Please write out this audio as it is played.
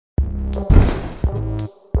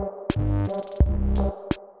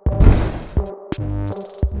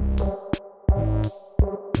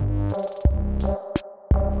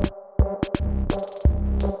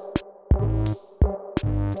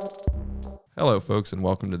Hello, folks, and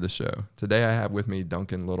welcome to the show. Today I have with me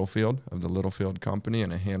Duncan Littlefield of the Littlefield Company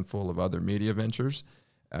and a handful of other media ventures.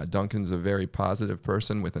 Duncan's a very positive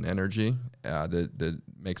person with an energy that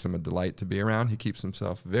makes him a delight to be around. He keeps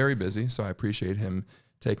himself very busy, so I appreciate him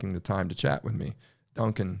taking the time to chat with me.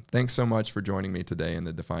 Duncan, thanks so much for joining me today in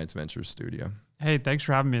the Defiance Ventures studio. Hey, thanks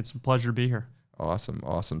for having me. It's a pleasure to be here. Awesome,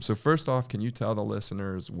 awesome. So first off, can you tell the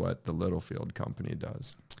listeners what the Littlefield Company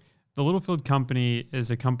does? The Littlefield Company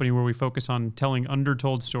is a company where we focus on telling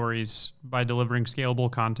undertold stories by delivering scalable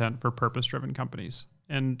content for purpose-driven companies.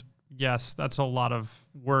 And yes, that's a lot of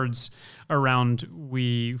words around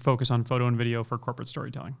we focus on photo and video for corporate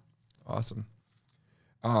storytelling. Awesome.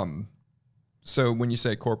 So when you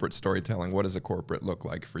say corporate storytelling, what does a corporate look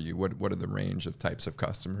like for you? What are the range of types of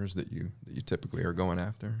customers that you typically are going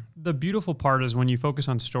after? The beautiful part is when you focus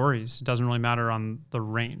on stories, it doesn't really matter on the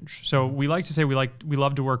range. So we like to say we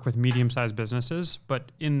love to work with medium-sized businesses,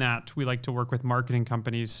 but in that we like to work with marketing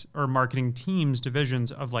companies or marketing teams,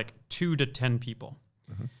 divisions of like 2 to 10 people.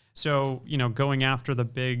 Mm-hmm. So, going after the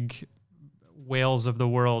big whales of the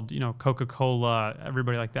world, Coca-Cola,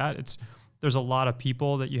 everybody like that, there's a lot of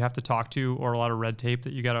people that you have to talk to or a lot of red tape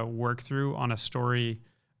that you got to work through on a story,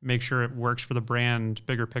 make sure it works for the brand,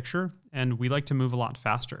 bigger picture. And we like to move a lot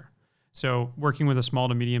faster. So working with a small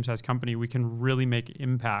to medium-sized company, we can really make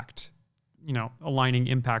impact, aligning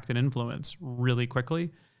impact and influence really quickly.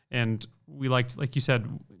 And we like you said,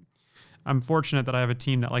 I'm fortunate that I have a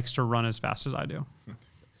team that likes to run as fast as I do.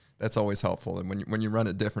 That's always helpful. And when you run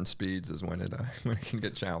at different speeds is when it can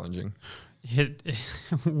get challenging.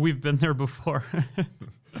 We've been there before.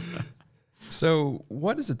 So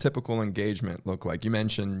what does a typical engagement look like? You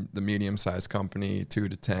mentioned the medium-sized company, 2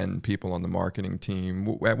 to 10 people on the marketing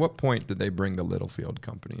team. At what point did they bring the Littlefield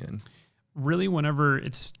Company in? Really, whenever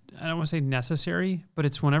I don't want to say necessary, but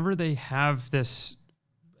it's whenever they have this,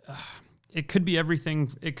 it could be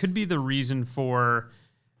everything. It could be the reason for,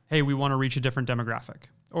 hey, we want to reach a different demographic.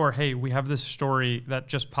 Or, hey, we have this story that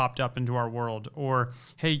just popped up into our world. Or,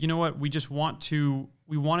 hey, you know what? We want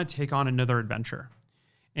to take on another adventure.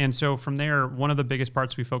 And so from there, one of the biggest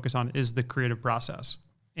parts we focus on is the creative process.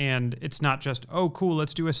 And it's not just, oh, cool,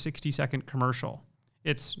 let's do a 60-second commercial.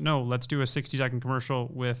 It's, no, let's do a 60-second commercial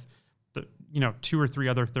with, 2 or 3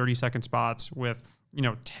 other 30-second spots with,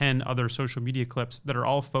 10 other social media clips that are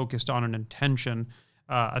all focused on an intention,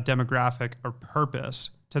 a demographic, or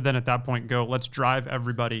purpose, to then at that point go, let's drive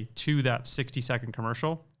everybody to that 60-second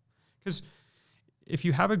commercial. Because if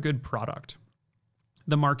you have a good product,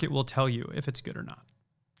 the market will tell you if it's good or not.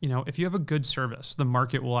 If you have a good service, the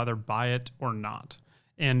market will either buy it or not.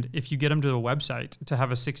 And if you get them to the website to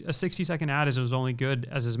have a 60-second ad is only good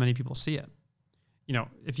as many people see it.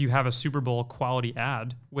 If you have a Super Bowl quality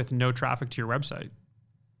ad with no traffic to your website,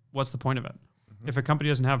 what's the point of it? Mm-hmm. If a company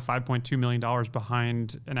doesn't have $5.2 million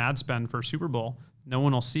behind an ad spend for Super Bowl, no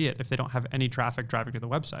one will see it if they don't have any traffic driving to the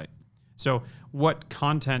website. So what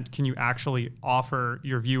content can you actually offer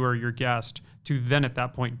your viewer, your guest, to then at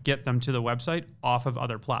that point get them to the website off of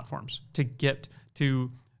other platforms to get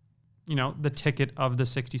to, the ticket of the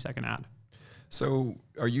 60-second ad? So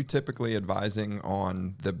are you typically advising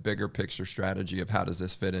on the bigger picture strategy of how does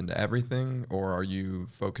this fit into everything? Or are you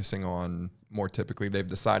focusing on more typically they've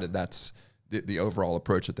decided that's the overall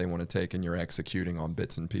approach that they want to take and you're executing on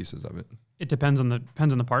bits and pieces of it? It depends on the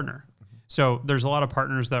partner. Mm-hmm. So there's a lot of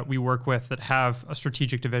partners that we work with that have a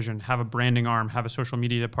strategic division, have a branding arm, have a social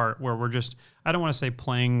media part where we're just, I don't want to say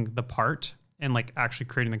playing the part and like actually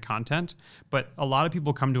creating the content, but a lot of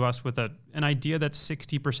people come to us with an idea that's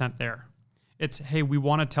 60% there. It's, hey, we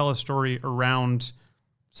want to tell a story around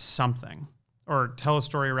something or tell a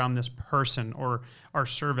story around this person or our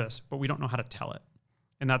service, but we don't know how to tell it.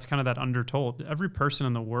 And that's kind of that undertold. Every person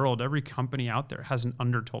in the world, every company out there has an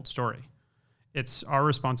undertold story. It's our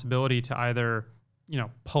responsibility to either,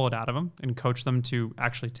 pull it out of them and coach them to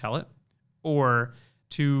actually tell it, or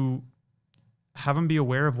to have them be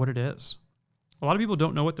aware of what it is. A lot of people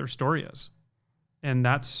don't know what their story is. And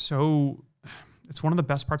it's one of the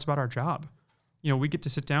best parts about our job. We get to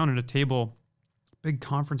sit down at a table, big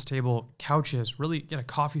conference table, couches, really get a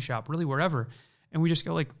coffee shop, really wherever. And we just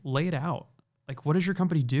go lay it out. What does your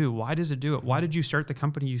company do? Why does it do it? Why did you start the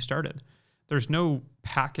company you started? There's no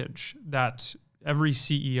package that every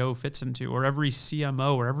CEO fits into or every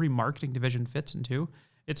CMO or every marketing division fits into.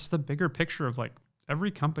 It's the bigger picture of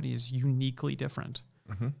every company is uniquely different.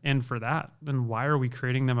 Mm-hmm. And for that, then why are we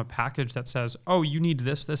creating them a package that says, oh, you need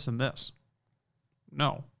this, this, and this?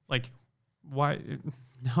 No. Why?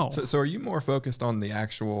 No. So are you more focused on the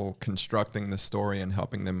actual constructing the story and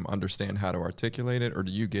helping them understand how to articulate it? Or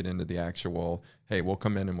do you get into the actual, hey, we'll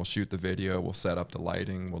come in and we'll shoot the video, we'll set up the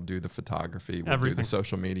lighting, we'll do the photography, we'll do the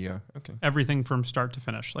social media? Okay. Everything from start to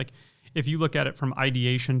finish. Like if you look at it from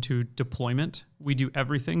ideation to deployment, we do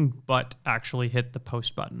everything but actually hit the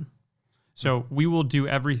post button. So we will do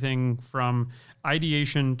everything from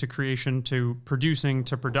ideation to creation to producing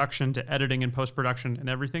to production to editing and post-production and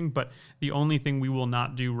everything. But the only thing we will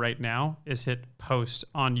not do right now is hit post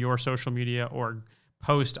on your social media or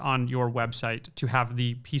post on your website to have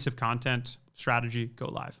the piece of content strategy go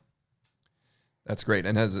live. That's great.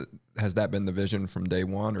 And has that been the vision from day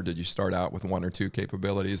one, or did you start out with one or two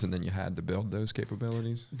capabilities and then you had to build those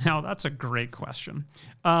capabilities? Now, that's a great question.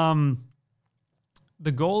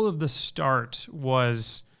 The goal of the start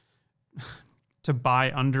was to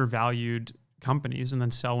buy undervalued companies and then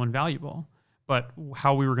sell when valuable. But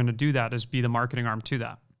how we were going to do that is be the marketing arm to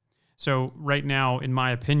that. So right now, in my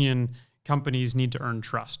opinion, companies need to earn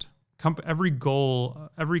trust. Every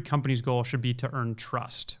company's goal should be to earn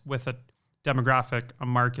trust with a demographic, a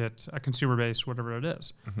market, a consumer base, whatever it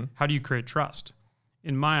is. Mm-hmm. How do you create trust?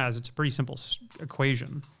 In my eyes, it's a pretty simple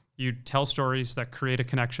equation. You tell stories that create a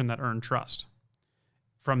connection that earn trust.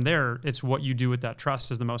 From there, it's what you do with that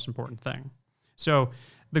trust is the most important thing. So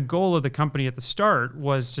the goal of the company at the start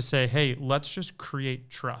was to say, hey, let's just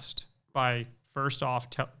create trust by first off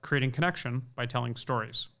creating connection by telling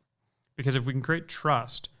stories. Because if we can create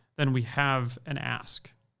trust, then we have an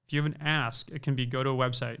ask. If you have an ask, it can be go to a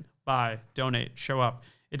website, buy, donate, show up.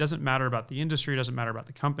 It doesn't matter about the industry. It doesn't matter about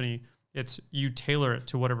the company. It's you tailor it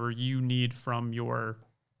to whatever you need from your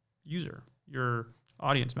user, your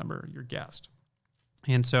audience member, your guest.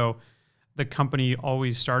 And so the company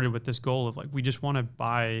always started with this goal of like, we just want to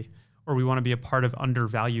buy or we want to be a part of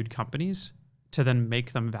undervalued companies to then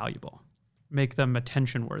make them valuable, make them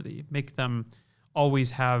attention worthy, make them always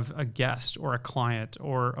have a guest or a client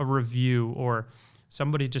or a review or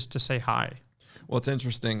somebody just to say hi. Well, it's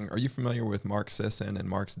interesting. Are you familiar with Mark Sisson and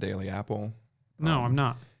Mark's Daily Apple? No, I'm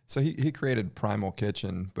not. So he created Primal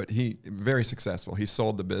Kitchen, but he very successful. He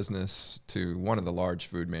sold the business to one of the large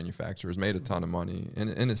food manufacturers, made a ton of money in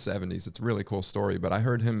his 70s. It's a really cool story. But I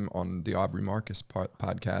heard him on the Aubrey Marcus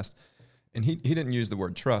podcast, and he didn't use the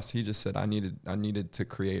word trust. He just said, I needed to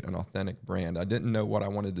create an authentic brand. I didn't know what I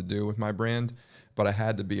wanted to do with my brand, but I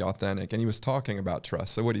had to be authentic. And he was talking about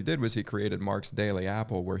trust. So what he did was he created Mark's Daily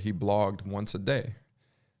Apple, where he blogged once a day.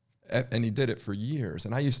 And he did it for years.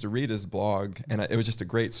 And I used to read his blog, and it was just a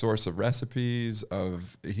great source of recipes.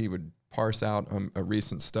 He would parse out a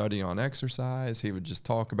recent study on exercise. He would just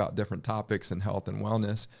talk about different topics in health and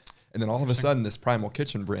wellness. And then all of a sudden, this Primal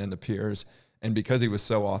Kitchen brand appears. And because he was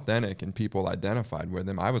so authentic and people identified with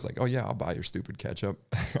him, I was like, oh yeah, I'll buy your stupid ketchup.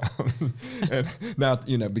 And now,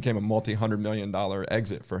 became a multi-$100 million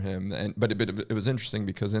exit for him. But it was interesting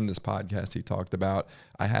because in this podcast, he talked about,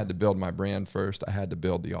 I had to build my brand first. I had to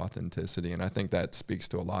build the authenticity. And I think that speaks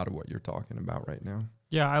to a lot of what you're talking about right now.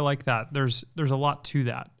 Yeah, I like that. There's a lot to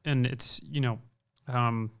that. And it's,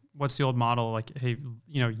 what's the old model? Like, hey,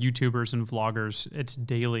 YouTubers and vloggers, it's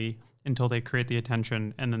daily until they create the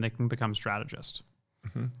attention and then they can become strategists.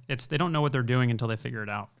 Mm-hmm. They don't know what they're doing until they figure it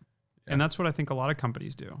out. Yeah. And that's what I think a lot of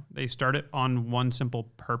companies do. They start it on one simple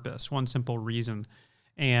purpose, one simple reason.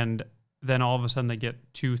 And then all of a sudden they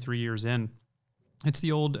get 2-3 years in. It's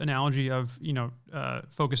the old analogy of,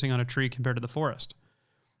 focusing on a tree compared to the forest.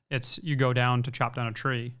 It's you go down to chop down a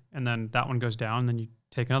tree and then that one goes down and then you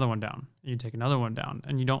take another one down and you take another one down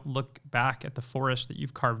and you don't look back at the forest that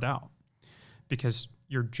you've carved out because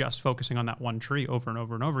you're just focusing on that one tree over and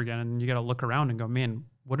over and over again. And you got to look around and go, man,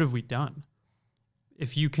 what have we done?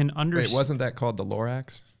 If you can understand. Wait, wasn't that called the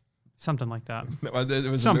Lorax? Something like that.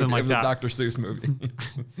 It was something a movie. Like that. It was a Dr. Seuss movie.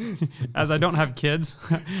 As I don't have kids,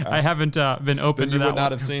 I haven't been open to that. You would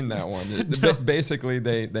not have seen that one. No. Basically,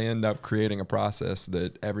 they end up creating a process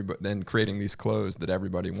that then creating these clothes that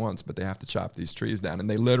everybody wants, but they have to chop these trees down, and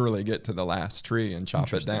they literally get to the last tree and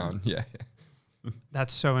chop it down. Yeah.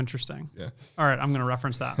 That's so interesting. Yeah. All right, I'm going to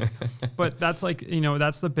reference that. But that's like,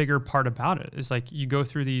 that's the bigger part about it. Is like you go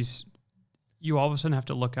through these, you all of a sudden have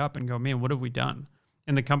to look up and go, man, what have we done?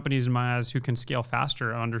 And the companies in my eyes who can scale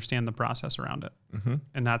faster understand the process around it. Mm-hmm.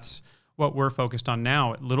 And that's what we're focused on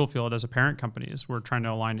now at Littlefield as a parent company is we're trying to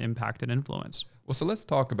align impact and influence. Well, so let's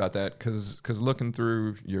talk about that because looking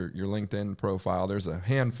through your LinkedIn profile, there's a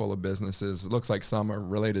handful of businesses. It looks like some are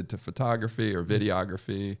related to photography or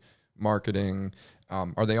videography. marketing.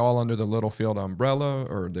 Are they all under the Littlefield umbrella,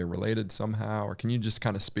 or are they related somehow? Or can you just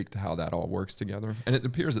kind of speak to how that all works together? And it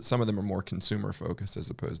appears that some of them are more consumer focused as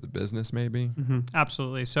opposed to business, maybe.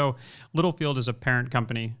 Absolutely. So Littlefield is a parent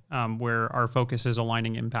company where our focus is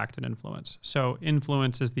aligning impact and influence. So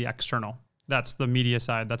influence is the external. That's the media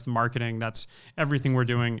side. That's the marketing. That's everything we're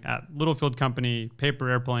doing at Littlefield Company, Paper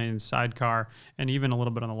Airplanes, Sidecar, and even a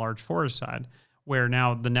little bit on the large forest side, where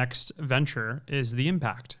now the next venture is the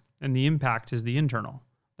impact. And the impact is the internal.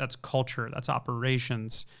 That's culture, that's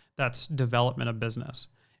operations, that's development of business.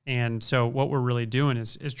 And so what we're really doing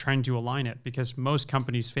is trying to align it, because most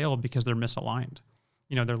companies fail because they're misaligned.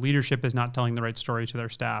 You know, their leadership is not telling the right story to their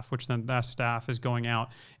staff, which then that staff is going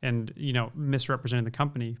out and, you know, misrepresenting the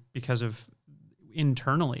company because of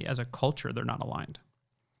internally as a culture, they're not aligned.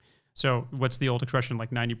 So what's the old expression?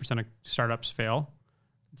 Like 90% of startups fail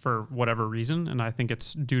for whatever reason. And I think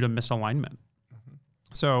it's due to misalignment.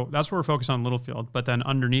 So that's where we're focused on Littlefield. But then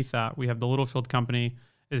underneath that, we have the Littlefield company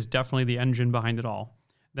is definitely the engine behind it all.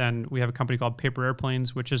 Then we have a company called Paper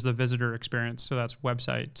Airplanes, which is the visitor experience. So that's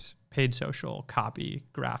websites, paid social, copy,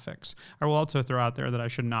 graphics. I will also throw out there that I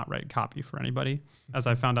should not write copy for anybody, as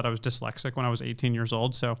I found out I was dyslexic when I was 18 years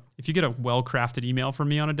old. So if you get a well-crafted email from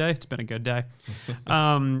me on a day, it's been a good day.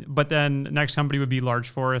 But then next company would be Large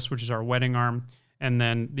Forest, which is our wedding arm. And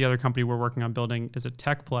then the other company we're working on building is a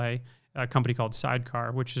tech play, a company called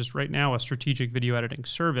Sidecar, which is right now a strategic video editing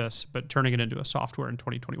service, but turning it into a software in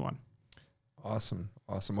 2021. Awesome.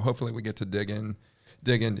 Well, hopefully we get to dig into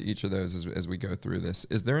each of those as we go through this.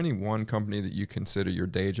 Is there any one company that you consider your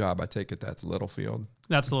day job? I take it that's Littlefield.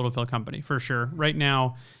 That's the Littlefield company for sure. Right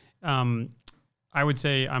now, I would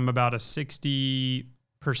say I'm about a 60%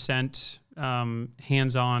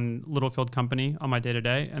 hands-on Littlefield company on my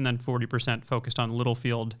day-to-day, and then 40% focused on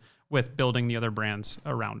Littlefield with building the other brands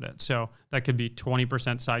around it. So that could be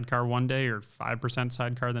 20% Sidecar one day or 5%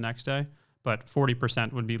 Sidecar the next day, but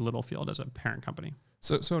 40% would be Littlefield as a parent company.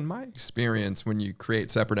 So in my experience, when you create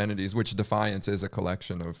separate entities, which Defiance is a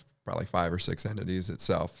collection of probably 5 or 6 entities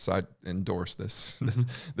itself, so I endorse this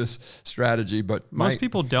strategy. But most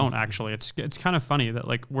people don't actually. It's kind of funny that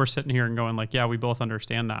like we're sitting here and going like, yeah, we both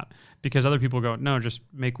understand that, because other people go, no, just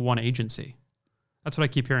make one agency. That's what I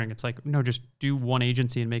keep hearing. It's like, no, just do one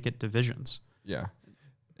agency and make it divisions. Yeah.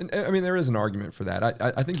 And I mean, there is an argument for that.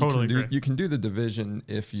 I think totally you can do the division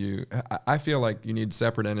if you, I feel like you need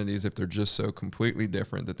separate entities if they're just so completely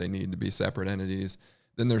different that they need to be separate entities.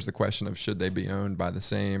 Then there's the question of should they be owned by the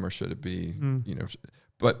same, or should it be, you know,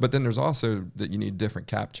 but then there's also that you need different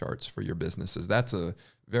cap charts for your businesses. That's a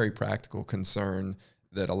very practical concern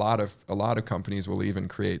that a lot of companies will even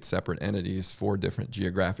create separate entities for different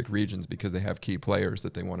geographic regions because they have key players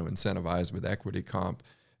that they want to incentivize with equity comp.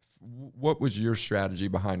 What was your strategy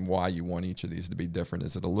behind why you want each of these to be different?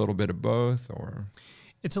 Is it a little bit of both, or?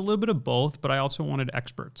 It's a little bit of both, but I also wanted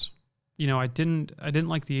experts. You know, I didn't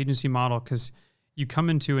like the agency model because you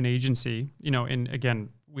come into an agency, you know, and again,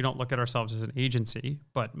 we don't look at ourselves as an agency,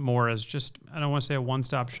 but more as just, I don't want to say a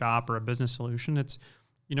one-stop shop or a business solution. It's,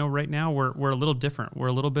 you know, right now we're a little different. We're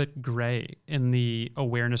a little bit gray in the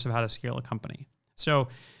awareness of how to scale a company. So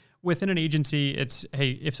within an agency, it's,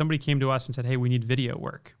 hey, if somebody came to us and said, hey, we need video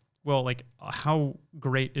work. Well, like, how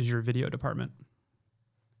great is your video department?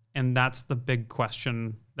 And that's the big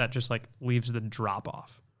question that just like leaves the drop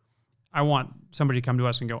off. I want somebody to come to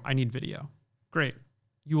us and go, I need video. Great.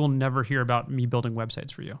 You will never hear about me building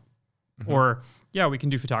websites for you. Mm-hmm. Or, yeah, we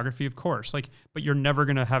can do photography, of course. Like, but you're never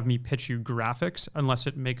going to have me pitch you graphics unless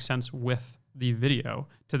it makes sense with the video.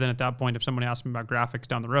 To then at that point, if someone asks me about graphics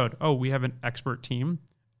down the road, oh, we have an expert team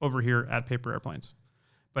over here at Paper Airplanes.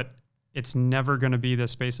 But it's never going to be the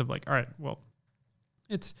space of like, all right, well,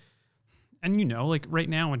 it's, and you know, like right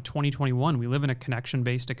now in 2021, we live in a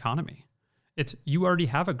connection-based economy. It's, you already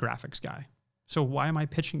have a graphics guy. So why am I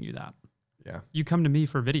pitching you that? Yeah. You come to me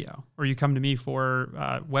for video, or you come to me for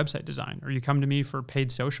website design, or you come to me for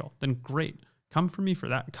paid social, then great. Come for me for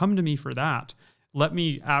that. Come to me for that. Let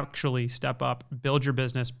me actually step up, build your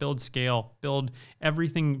business, build scale, build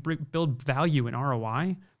everything, build value in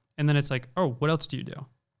ROI. And then it's like, oh, what else do you do?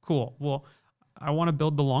 Cool. Well, I want to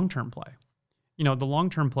build the long-term play. You know, the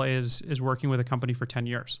long-term play is working with a company for 10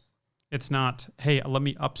 years. It's not, hey, let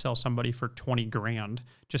me upsell somebody for 20 grand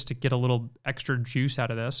just to get a little extra juice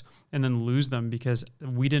out of this and then lose them because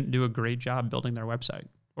we didn't do a great job building their website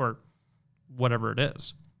or whatever it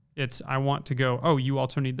is. It's, I want to go, oh, you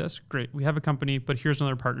also need this? Great. We have a company, but here's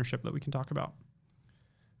another partnership that we can talk about.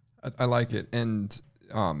 I like it. And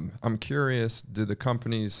I'm curious, do the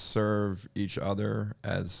companies serve each other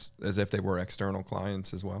as if they were external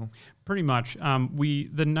clients as well? Pretty much.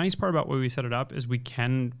 The nice part about the way we set it up is we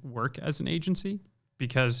can work as an agency,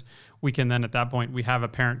 because we can then, at that point, we have a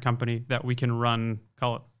parent company that we can run,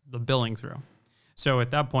 call it the billing through. So at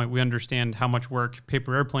that point, we understand how much work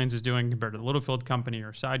Paper Airplanes is doing compared to the Littlefield company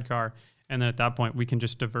or Sidecar. And then at that point, we can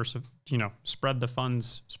just spread the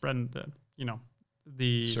funds, spread the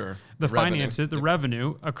finances, the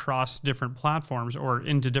revenue across different platforms or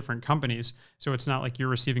into different companies. So it's not like you're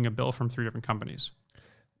receiving a bill from 3 different companies.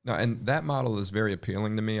 No, and that model is very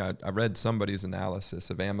appealing to me. I read somebody's analysis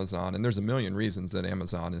of Amazon, and there's a million reasons that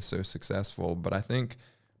Amazon is so successful, but I think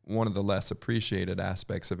one of the less appreciated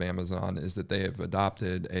aspects of Amazon is that they have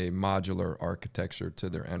adopted a modular architecture to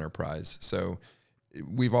their enterprise. So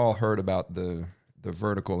we've all heard about the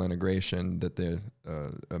vertical integration that the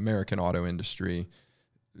American auto industry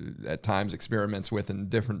at times experiments with in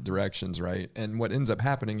different directions, right? And what ends up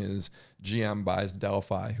happening is GM buys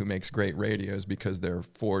Delphi, who makes great radios because they're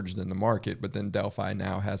forged in the market, but then Delphi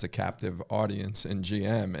now has a captive audience in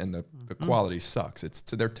GM, and the quality sucks.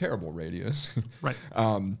 They're terrible radios. Right.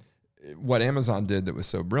 What Amazon did that was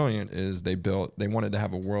so brilliant is they wanted to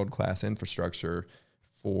have a world-class infrastructure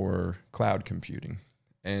for cloud computing.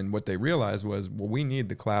 And what they realized was, well, we need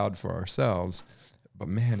the cloud for ourselves, but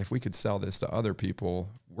man, if we could sell this to other people,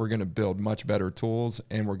 we're going to build much better tools,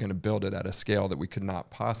 and we're going to build it at a scale that we could not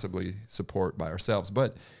possibly support by ourselves.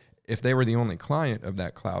 But if they were the only client of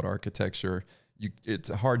that cloud architecture, it's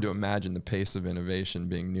hard to imagine the pace of innovation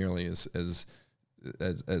being nearly as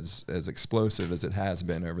explosive as it has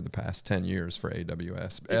been over the past 10 years for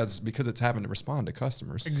AWS, because it's having to respond to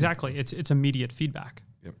customers. Exactly. It's immediate feedback.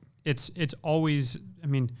 Yep. It's always,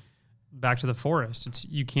 back to the forest.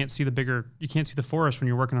 You can't see the forest when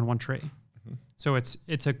you're working on one tree. Mm-hmm. So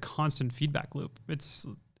it's a constant feedback loop. It's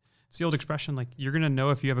the old expression, like, you're going to know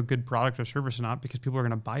if you have a good product or service or not because people are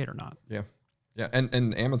going to buy it or not. Yeah. Yeah.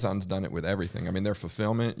 And Amazon's done it with everything. Their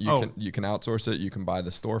fulfillment, you can outsource it. You can buy the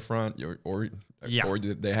storefront or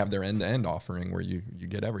they have their end-to-end offering where you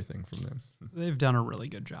get everything from them. They've done a really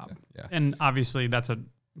good job. Yeah. And obviously that's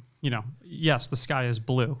yes, the sky is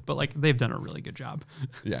blue, but they've done a really good job.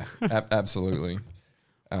 Yeah, absolutely.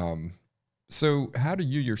 So how do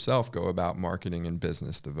you yourself go about marketing and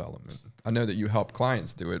business development? I know that you help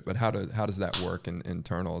clients do it, but how does that work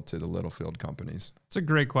internal to the Littlefield companies? It's a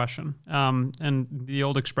great question. And the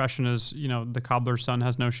old expression is, the cobbler's son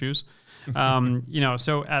has no shoes.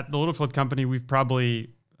 So at the Littlefield company, we've probably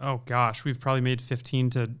made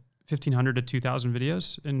 1,500 to 2,000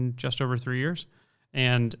 videos in just over 3 years.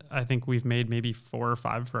 And I think we've made maybe 4 or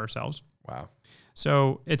 5 for ourselves. Wow.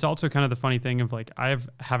 So it's also kind of the funny thing of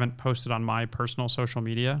haven't posted on my personal social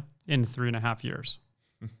media in 3.5 years.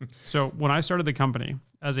 So when I started the company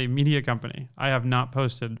as a media company, I have not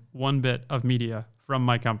posted one bit of media from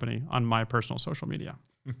my company on my personal social media.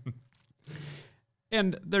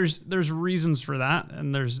 And there's reasons for that,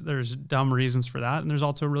 and there's dumb reasons for that, and there's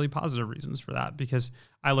also really positive reasons for that, because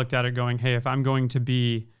I looked at it going, hey, if I'm going to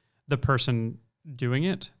be the person doing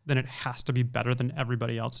it, then it has to be better than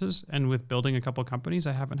everybody else's. And with building a couple of companies,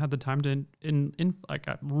 I haven't had the time to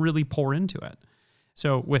really pour into it.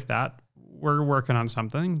 So with that, we're working on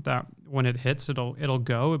something that when it hits, it'll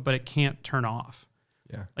go, but it can't turn off.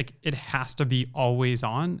 Yeah. It has to be always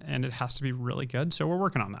on, and it has to be really good. So we're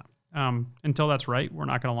working on that. Until that's right, we're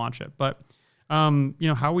not going to launch it. But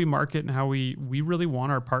how we market and how we really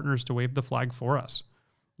want our partners to wave the flag for us.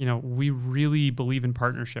 We really believe in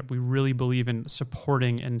partnership. We really believe in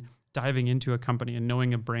supporting and diving into a company and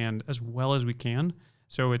knowing a brand as well as we can.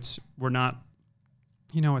 So we're not,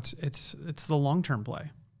 it's the long-term play.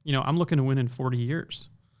 I'm looking to win in 40 years.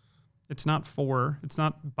 It's not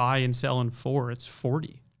buy and sell in 4, it's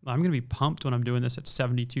 40. I'm going to be pumped when I'm doing this at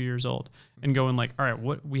 72 years old and going all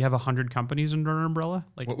right, we have 100 companies under our umbrella.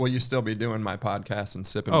 Will you still be doing my podcast and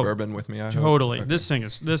sipping bourbon with me? Totally. Okay. This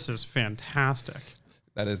is fantastic.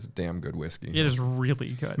 That is damn good whiskey. It is really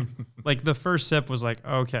good. The first sip was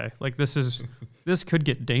okay, this could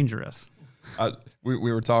get dangerous. We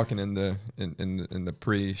were talking in the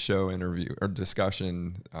pre-show interview or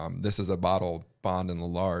discussion. This is a bottle Bond and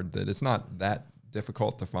Lillard that it's not that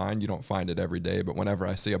difficult to find. You don't find it every day, but whenever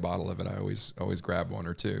I see a bottle of it, I always grab one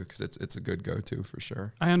or two because it's a good go-to for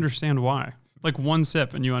sure. I understand why. One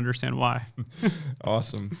sip and you understand why.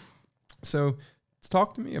 Awesome. So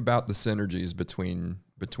talk to me about the synergies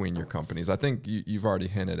between your companies. I think you've already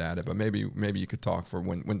hinted at it, but maybe you could talk for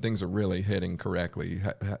when things are really hitting correctly.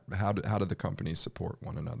 How do the companies support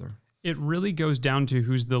one another? It really goes down to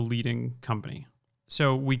who's the leading company.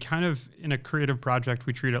 So we kind of, in a creative project,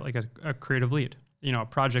 we treat it like a creative lead. a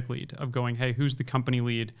project lead of going, hey, who's the company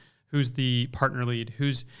lead? Who's the partner lead?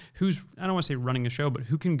 Who's I don't want to say running a show, but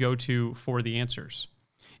who can go to for the answers?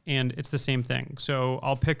 And it's the same thing. So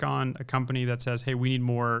I'll pick on a company that says, hey, we need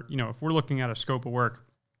more, if we're looking at a scope of work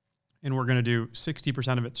and we're going to do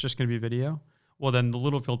 60% of it's just going to be video, well, then the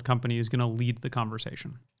Littlefield company is going to lead the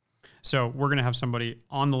conversation. So we're going to have somebody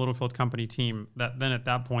on the Littlefield company team that then at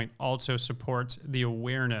that point also supports the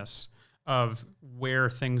awareness of where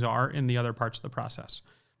things are in the other parts of the process.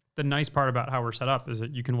 The nice part about how we're set up is that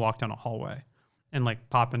you can walk down a hallway and like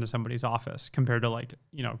pop into somebody's office compared to like,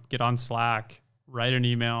 get on Slack, write an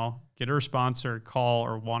email, get a response or call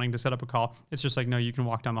or wanting to set up a call. It's just like, no, you can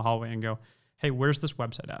walk down the hallway and go, hey, where's this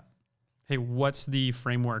website at? Hey, what's the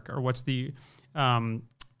framework or what's the,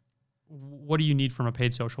 what do you need from a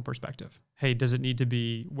paid social perspective? Hey, does it need to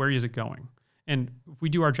be, where is it going? And if we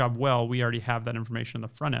do our job well, we already have that information on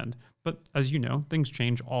the front end. But as you know, things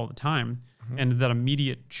change all the time. Mm-hmm. And that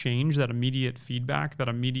immediate change, that immediate feedback, that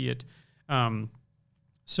immediate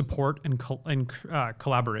support and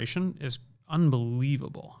collaboration is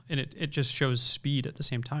unbelievable. And it just shows speed at the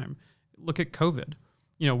same time. Look at COVID.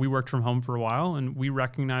 We worked from home for a while and we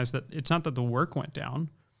recognized that it's not that the work went down.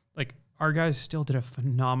 Like our guys still did a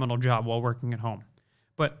phenomenal job while working at home,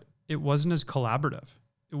 but it wasn't as collaborative.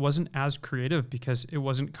 It wasn't as creative because it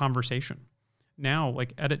wasn't conversation. Now,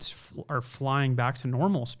 like edits are flying back to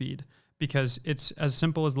normal speed because it's as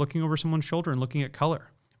simple as looking over someone's shoulder and looking at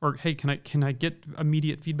color. Or, hey, can I get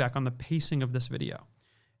immediate feedback on the pacing of this video?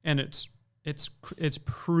 And it's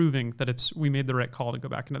proving that we made the right call to go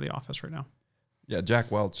back into the office right now. Yeah,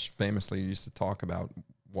 Jack Welch famously used to talk about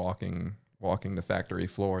walking the factory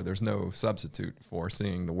floor. There's no substitute for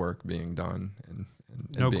seeing the work being done and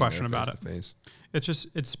no being question there about face to face.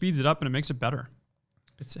 It speeds it up and it makes it better.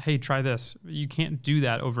 It's, hey, try this. You can't do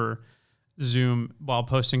that over Zoom while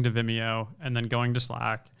posting to Vimeo and then going to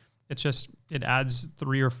Slack. It adds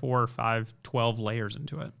 3 or 4 or 5, 12 layers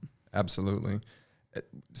into it. Absolutely.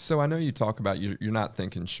 So I know you talk about you're not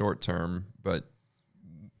thinking short term, but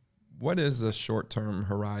what is a short-term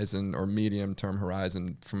horizon or medium-term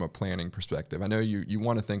horizon from a planning perspective? I know you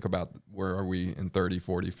want to think about where are we in 30,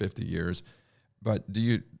 40, 50 years, but do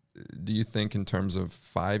you think in terms of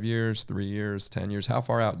 5 years, 3 years, 10 years? How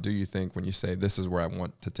far out do you think when you say this is where I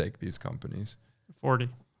want to take these companies? 40.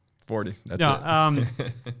 40, that's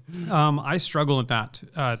it. I struggle with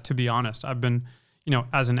that, to be honest. I've been,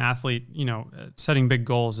 as an athlete, setting big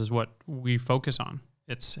goals is what we focus on.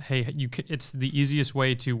 It's, hey, it's the easiest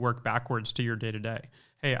way to work backwards to your day-to-day.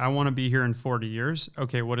 Hey, I want to be here in 40 years.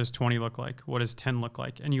 Okay, what does 20 look like? What does 10 look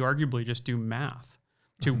like? And you arguably just do math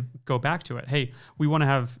to go back to it. Hey, we want to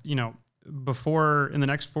have, before in the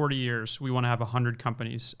next 40 years, we want to have 100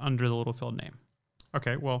 companies under the Littlefield name.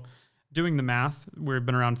 Okay, well, doing the math, we've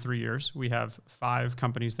been around 3 years. We have 5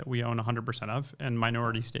 companies that we own 100% of and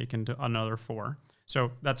minority stake into another 4.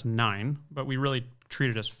 So that's 9, but we really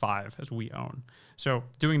treat it as 5 as we own. So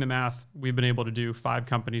doing the math, we've been able to do 5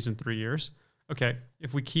 companies in 3 years. Okay,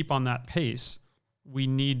 if we keep on that pace, we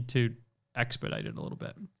need to expedite it a little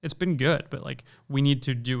bit. It's been good, but like we need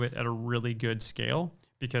to do it at a really good scale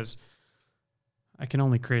because I can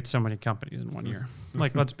only create so many companies in 1 year.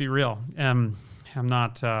 Like, let's be real. I'm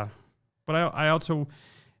not, but I also,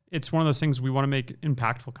 it's one of those things we want to make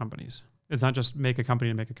impactful companies. It's not just make a company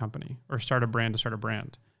to make a company or start a brand to start a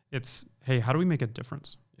brand. It's, hey, how do we make a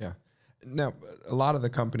difference? Yeah. Now, a lot of the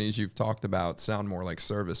companies you've talked about sound more like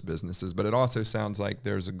service businesses, but it also sounds like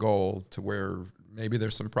there's a goal to where maybe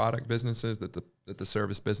there's some product businesses that the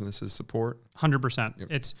service businesses support. 100%.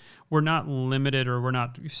 Yep. We're not limited or we're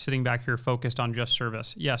not sitting back here focused on just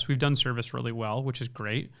service. Yes, we've done service really well, which is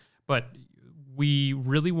great, but we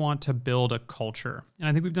really want to build a culture. And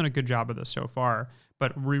I think we've done a good job of this so far,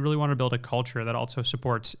 but we really want to build a culture that also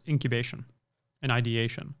supports incubation and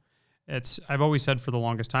ideation. I've always said for the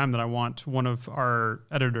longest time that I want one of our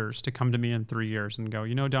editors to come to me in 3 years and go,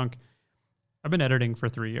 Dunk, I've been editing for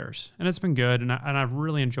 3 years and it's been good and I've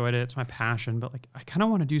really enjoyed it. It's my passion, but like, I kind of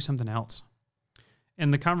want to do something else.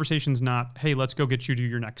 And the conversation's not, hey, let's go get you to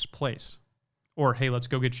your next place, or hey, let's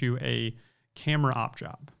go get you a camera op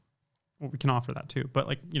job. Well, we can offer that too. But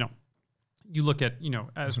like, you look at,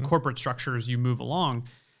 as corporate structures, you move along.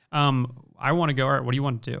 I want to go, all right, what do you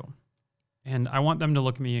want to do? And I want them to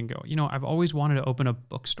look at me and go, I've always wanted to open a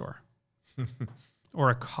bookstore or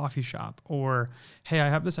a coffee shop, or, hey, I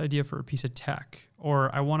have this idea for a piece of tech, or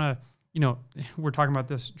I want to, we're talking about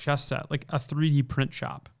this chess set, like a 3D print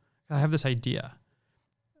shop. I have this idea.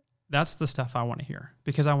 That's the stuff I want to hear,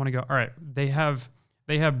 because I want to go, all right, they have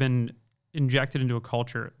been injected into a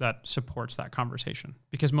culture that supports that conversation,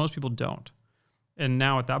 because most people don't. And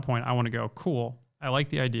now at that point, I want to go, cool. I like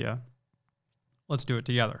the idea. Let's do it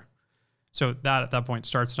together. So that at that point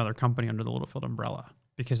starts another company under the Littlefield umbrella,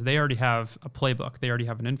 because they already have a playbook. They already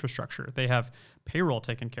have an infrastructure. They have payroll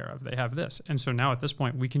taken care of. They have this. And so now at this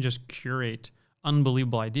point, we can just curate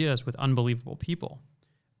unbelievable ideas with unbelievable people,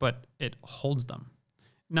 but it holds them.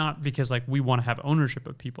 Not because like we want to have ownership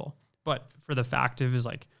of people, but for the fact of is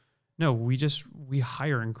like, no, we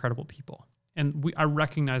hire incredible people. And I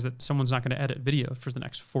recognize that someone's not going to edit video for the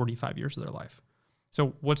next 45 years of their life.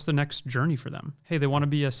 So what's the next journey for them? Hey, they want to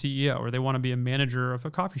be a CEO or they want to be a manager of a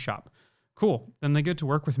coffee shop. Cool. Then they get to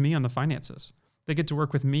work with me on the finances. They get to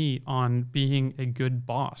work with me on being a good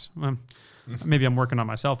boss. Maybe I'm working on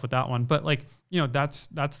myself with that one, but like, that's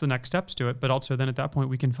the next steps to it. But also then at that point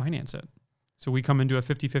we can finance it. So we come into a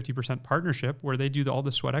 50% partnership where they do all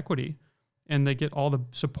the sweat equity and they get all the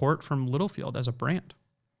support from Littlefield as a brand.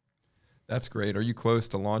 That's great. Are you close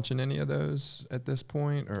to launching any of those at this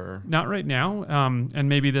point, or? Not right now. And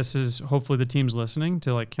maybe this is hopefully the team's listening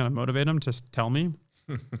to like kind of motivate them to tell me.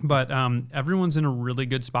 But everyone's in a really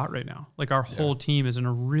good spot right now. Like our whole team is in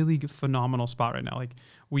a really phenomenal spot right now. Like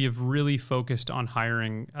we have really focused on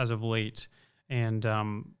hiring as of late, and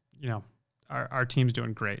our team's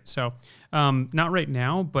doing great. So not right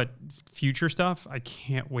now, but future stuff, I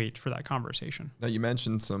can't wait for that conversation. Now you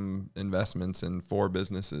mentioned some investments in 4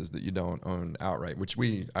 businesses that you don't own outright, which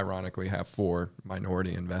we ironically have 4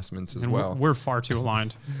 minority investments as well. We're far too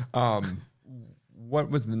aligned. What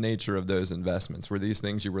was the nature of those investments? Were these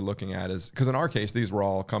things you were looking at as, because in our case, these were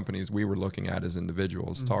all companies we were looking at as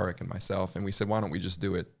individuals, Tarek and myself, and we said, why don't we just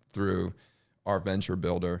do it through our venture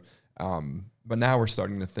builder? But now we're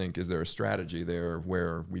starting to think, is there a strategy there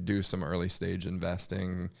where we do some early stage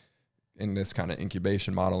investing in this kind of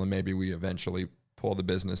incubation model, and maybe we eventually pull the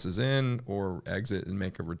businesses in or exit and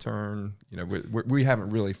make a return? We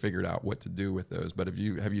haven't really figured out what to do with those, but have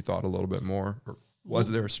you thought a little bit more, or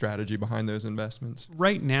was there a strategy behind those investments?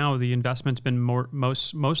 Right now, the investment's been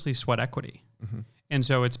mostly sweat equity. And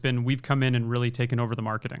so we've come in and really taken over the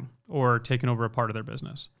marketing or taken over a part of their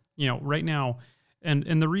business. Right now,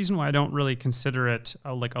 and the reason why I don't really consider it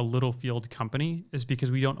like a Littlefield company is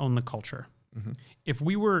because we don't own the culture. If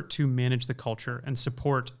we were to manage the culture and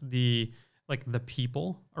support the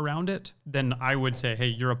people around it, then I would say, hey,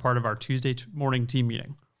 you're a part of our Tuesday morning team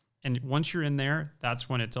meeting. And once you're in there, that's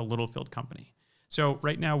when it's a Littlefield company. So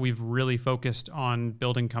right now we've really focused on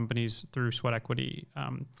building companies through sweat equity.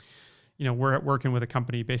 We're working with a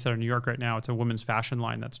company based out of New York right now. It's a women's fashion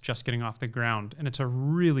line that's just getting off the ground, and it's a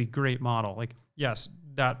really great model. Like, yes,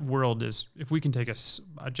 that world is, if we can take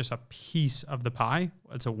just a piece of the pie,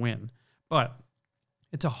 it's a win. But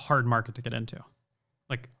it's a hard market to get into.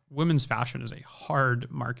 Like, women's fashion is a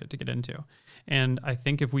hard market to get into. And I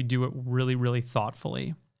think if we do it really, really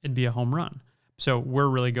thoughtfully, it'd be a home run. So we're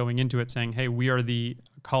really going into it saying, hey, we are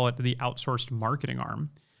call it the outsourced marketing arm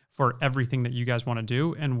for everything that you guys want to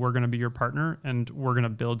do. And we're going to be your partner, and we're going to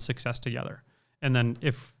build success together. And then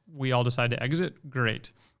if we all decide to exit,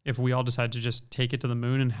 great. If we all decide to just take it to the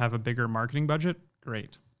moon and have a bigger marketing budget,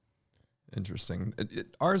 great. Interesting.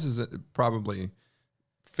 Ours is probably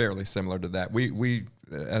fairly similar to that. We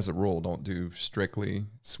as a rule, don't do strictly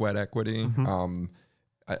sweat equity.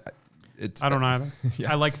 I don't either.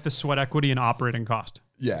 I like the sweat equity and operating cost.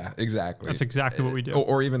 Yeah, exactly. That's exactly what we do.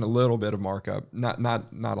 Or even a little bit of markup. Not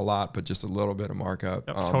a lot, but just a little bit of markup.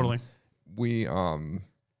 Yep, totally. We and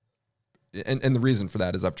the reason for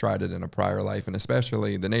that is I've tried it in a prior life, and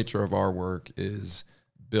especially the nature of our work is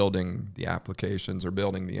building the applications or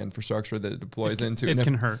building the infrastructure that it deploys into. It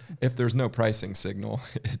can hurt. If there's no pricing signal,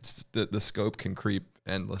 it's the scope can creep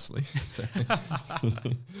endlessly.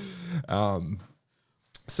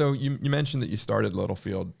 So you mentioned that you started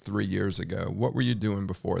Littlefield 3 years ago. What were you doing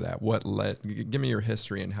before that? Give me your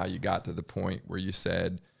history and how you got to the point where you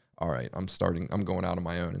said, all right, I'm going out on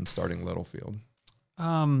my own and starting Littlefield.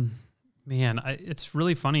 It's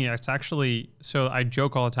really funny. It's actually, so I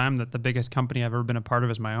joke all the time that the biggest company I've ever been a part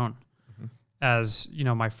of is my own. As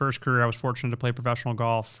my first career, I was fortunate to play professional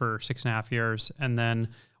golf for 6.5 years. And then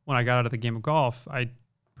when I got out of the game of golf, I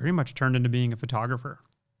pretty much turned into being a photographer.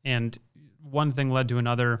 And one thing led to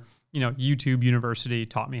another. YouTube University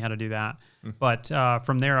taught me how to do that. But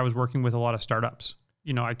from there, I was working with a lot of startups.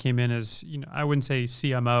 I came in as, I wouldn't say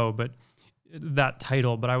CMO, but that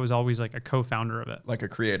title, but I was always like a co-founder of it. Like a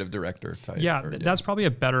creative director type. Yeah, that's probably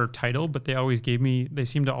a better title, but they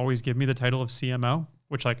seem to always give me the title of CMO,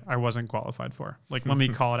 which I wasn't qualified for. Let me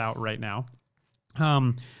call it out right now.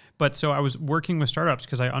 But so I was working with startups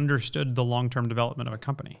because I understood the long-term development of a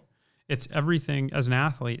company. It's everything as an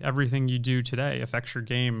athlete, everything you do today affects your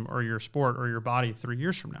game or your sport or your body 3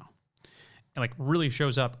 years from now. like really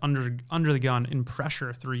shows up under the gun in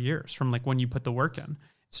pressure 3 years from like when you put the work in.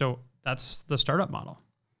 So that's the startup model.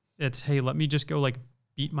 It's, hey, let me just go like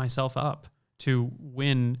beat myself up to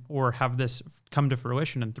win or have this come to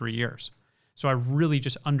fruition in 3 years. So I really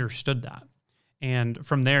just understood that. And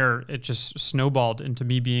from there, it just snowballed into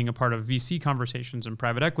me being a part of VC conversations and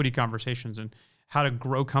private equity conversations and how to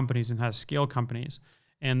grow companies and how to scale companies.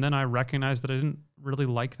 And then I recognized that I didn't really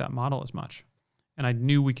like that model as much. And I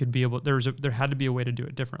knew we could be able, there had to be a way to do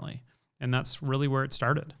it differently. And that's really where it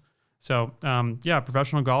started. So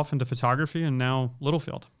professional golf into photography and now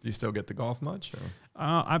Littlefield. Do you still get to golf much? Or?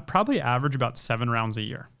 I probably average about 7 rounds a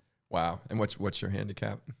year. Wow. And what's your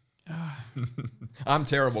handicap? I'm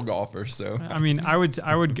terrible golfer, so I mean, I would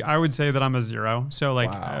say that I'm a 0. So like,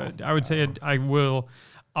 wow. I would say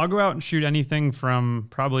I'll go out and shoot anything from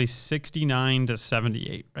probably 69 to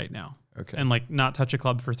 78 right now. Okay. And like not touch a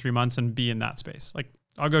club for 3 months and be in that space. Like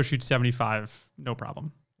I'll go shoot 75, no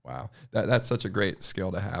problem. Wow. That's such a great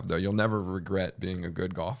skill to have though. You'll never regret being a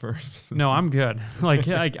good golfer. No, I'm good. Like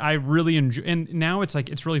I really enjoy, and now it's like,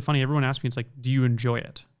 it's really funny. Everyone asks me, it's like, do you enjoy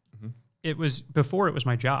it? Before it was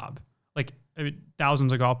my job, like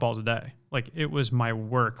thousands of golf balls a day. Like it was my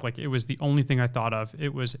work. Like it was the only thing I thought of.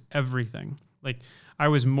 It was everything. Like I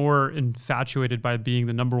was more infatuated by being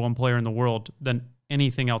the #1 player in the world than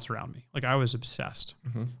anything else around me. Like I was obsessed,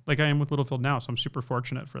 like I am with Littlefield now. So I'm super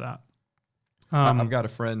fortunate for that. I've got a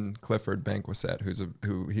friend, Clifford Banquisette,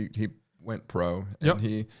 who he went pro, and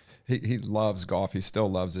he loves golf. He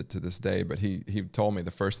still loves it to this day. But he told me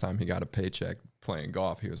the first time he got a paycheck playing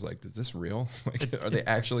golf, he was like, "Is this real? Like, are they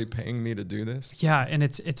actually paying me to do this?" Yeah, and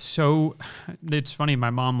it's funny. My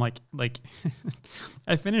mom like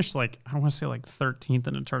I finished like I want to say like 13th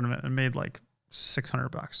in a tournament and made like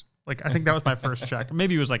 $600. Like I think that was my first check.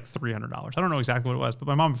 Maybe it was like $300. I don't know exactly what it was, but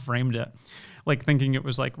my mom framed it, like thinking it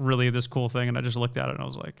was like really this cool thing. And I just looked at it and I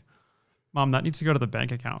was like, "Mom, that needs to go to the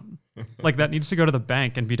bank account. Like that needs to go to the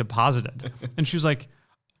bank and be deposited." And she was like,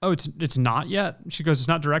 "Oh, it's not yet?" She goes, "It's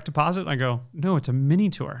not direct deposit?" I go, "No, it's a mini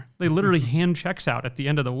tour. They literally hand checks out at the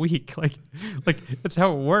end of the week. Like that's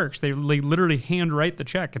how it works. They literally hand write the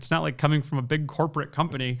check. It's not like coming from a big corporate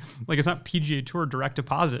company. Like it's not PGA Tour direct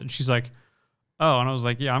deposit." And she's like, "Oh," and I was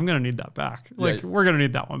like, "Yeah, I'm going to need that back. Like we're going to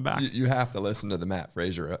need that one back." You have to listen to the Matt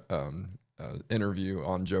Frazier interview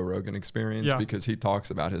on Joe Rogan Experience because he talks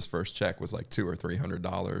about his first check was like $200 or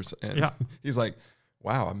 $300. And he's like,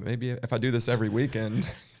 wow, maybe if I do this every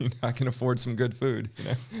weekend, I can afford some good food. You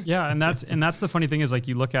know? Yeah. And that's the funny thing is like,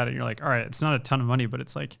 you look at it and you're like, all right, it's not a ton of money, but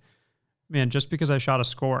it's like, man, just because I shot a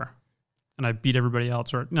score and I beat everybody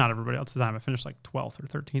else, or not everybody else at the time, I finished like 12th or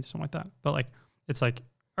 13th or something like that. But like, it's like,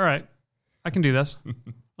 all right, I can do this.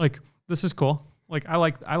 Like, this is cool. Like, I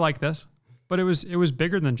like this, but it was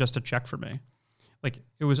bigger than just a check for me. Like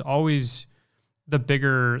it was always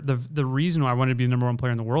the reason why I wanted to be the #1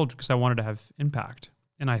 player in the world, because I wanted to have impact.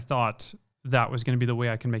 And I thought that was going to be the way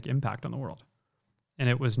I can make impact on the world. And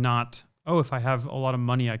it was not, oh, if I have a lot of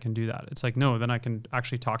money, I can do that. It's like, no, then I can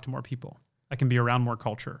actually talk to more people. I can be around more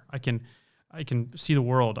culture. I can see the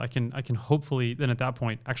world. I can hopefully then at that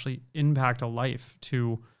point actually impact a life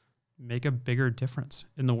to make a bigger difference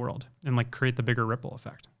in the world and like create the bigger ripple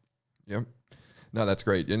effect. Yep. No, that's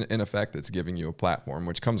great. In effect, it's giving you a platform,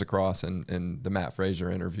 which comes across in the Matt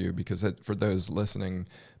Frazier interview, because for those listening,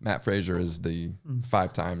 Matt Frazier is the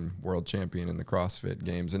 5-time world champion in the CrossFit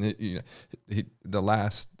Games. And the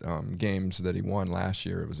last games that he won last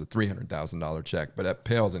year, it was a $300,000 check, but it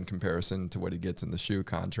pales in comparison to what he gets in the shoe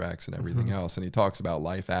contracts and everything else. And he talks about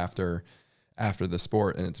life after the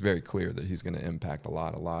sport, and it's very clear that he's going to impact a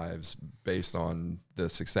lot of lives based on the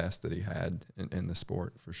success that he had in the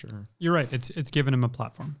sport, for sure. You're right. It's given him a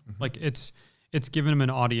platform. Like it's given him an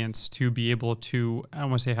audience to be able to, I don't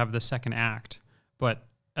want to say have the second act, but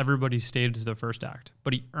everybody stayed to the first act,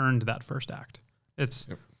 but he earned that first act. It's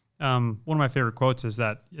one of my favorite quotes is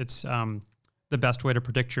that it's the best way to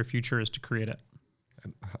predict your future is to create it.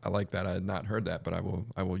 I like that. I had not heard that, but I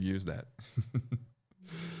will use that.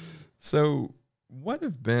 So what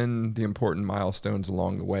have been the important milestones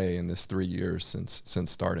along the way in this 3 years since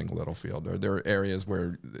starting Littlefield? Are there areas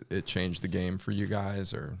where it changed the game for you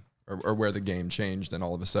guys, or where the game changed and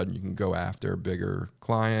all of a sudden you can go after bigger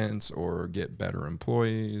clients or get better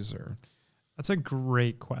employees? Or That's a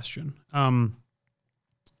great question.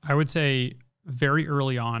 I would say very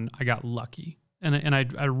early on, I got lucky. And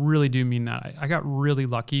I really do mean that. I got really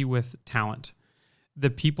lucky with talent. The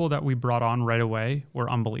people that we brought on right away were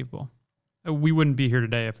unbelievable. We wouldn't be here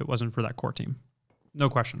today if it wasn't for that core team. No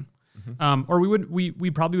question. Or we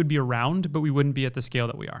probably would be around, but we wouldn't be at the scale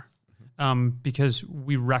that we are. Because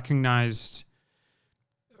we recognized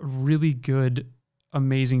really good,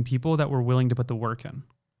 amazing people that were willing to put the work in.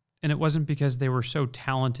 And it wasn't because they were so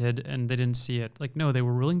talented and they didn't see it. Like, no, they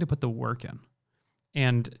were willing to put the work in.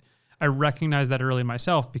 And I recognized that early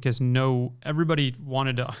myself because everybody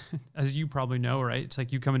wanted to, as you probably know, right? It's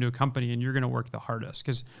like you come into a company and you're going to work the hardest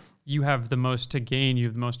because you have the most to gain, you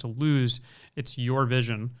have the most to lose. It's your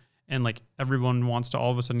vision. And like everyone wants to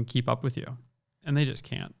all of a sudden keep up with you and they just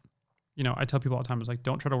can't. You know, I tell people all the time, it's like,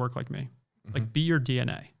 don't try to work like me. Like be your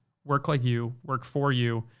DNA, work like you, work for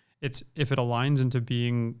you. It's if it aligns into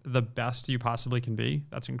being the best you possibly can be,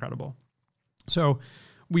 that's incredible. So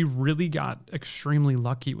we really got extremely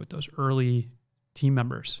lucky with those early team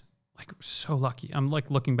members, like so lucky. I'm like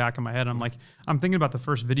looking back in my head, I'm thinking about the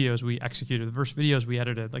first videos we executed, the first videos we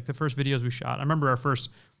edited, like the first videos we shot. I remember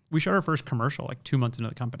we shot our first commercial like 2 months into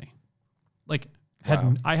the company. Like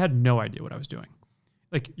I had no idea what I was doing.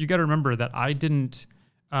 Like you got to remember that I didn't,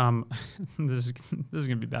 this is going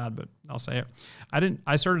to be bad, but I'll say it.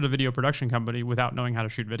 I started a video production company without knowing how to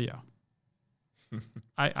shoot video.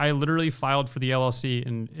 I literally filed for the LLC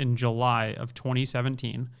in July of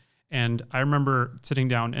 2017. And I remember sitting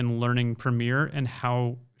down and learning Premiere and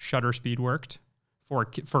how shutter speed worked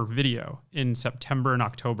for video in September and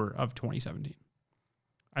October of 2017.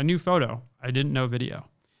 I knew photo. I didn't know video.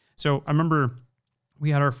 So I remember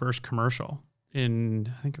we had our first commercial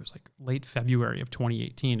in, I think it was like late February of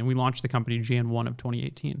 2018. And we launched the company Jan 1 of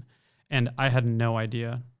 2018. And I had no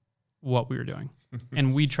idea what we were doing.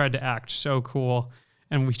 And we tried to act so cool.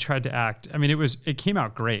 And we tried to act, I mean, it came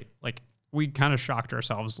out great. Like we kind of shocked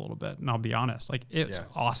ourselves a little bit. And I'll be honest, like it's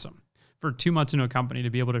awesome. For 2 months into a company to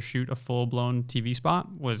be able to shoot a full blown TV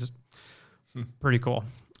spot was pretty cool.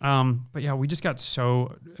 But yeah, we just got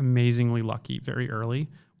so amazingly lucky very early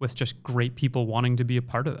with just great people wanting to be a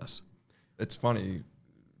part of this. It's funny.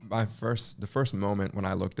 The first moment when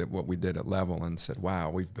I looked at what we did at Level and said, wow,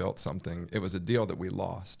 we've built something, it was a deal that we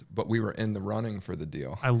lost, but we were in the running for the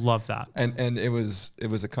deal. I love that. And it was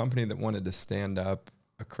a company that wanted to stand up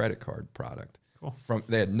a credit card product. Cool.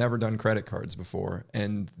 They had never done credit cards before,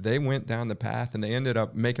 and they went down the path and they ended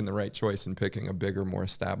up making the right choice and picking a bigger, more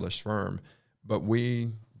established firm. But we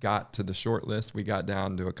got to the short list. We got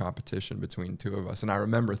down to a competition between two of us. And I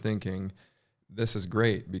remember thinking, this is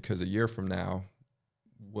great because a year from now,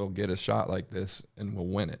 we'll get a shot like this and we'll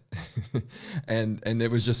win it. and it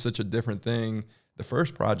was just such a different thing. The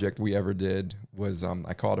first project we ever did was,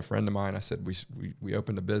 I called a friend of mine. I said, we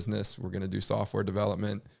opened a business. We're going to do software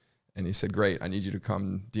development. And he said, great, I need you to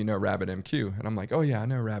come. Do you know RabbitMQ? And I'm like, oh yeah, I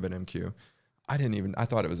know RabbitMQ. I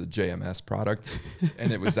thought it was a JMS product,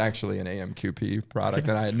 and it was actually an AMQP product.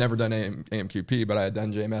 And I had never done AMQP, but I had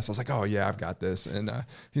done JMS. I was like, oh yeah, I've got this. And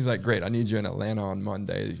he's like, great, I need you in Atlanta on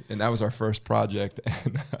Monday. And that was our first project.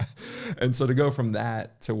 And so to go from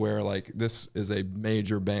that to where like this is a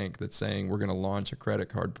major bank that's saying we're going to launch a credit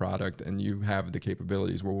card product and you have the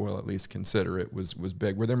capabilities where we'll at least consider it was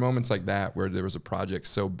big. Were there moments like that where there was a project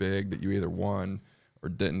so big that you either won or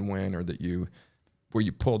didn't win, or that where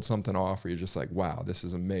you pulled something off where you're just like, wow, this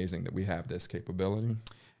is amazing that we have this capability?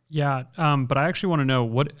 Yeah. But I actually want to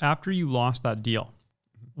know after you lost that deal,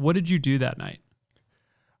 what did you do that night?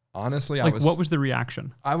 Honestly, what was the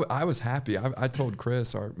reaction? I was happy. I told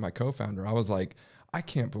Chris, my co-founder, I was like, I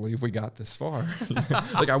can't believe we got this far.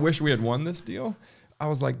 Like, I wish we had won this deal. I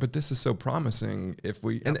was like, but this is so promising if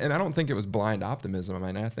we, and I don't think it was blind optimism.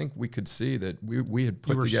 I mean, I think we could see that we had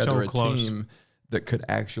put together a team that could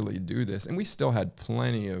actually do this. And we still had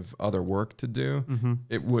plenty of other work to do.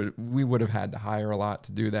 We would have had to hire a lot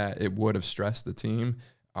to do that. It would have stressed the team.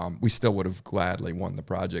 We still would have gladly won the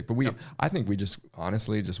project, but I think we just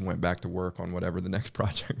honestly just went back to work on whatever the next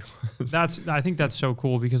project was. I think that's so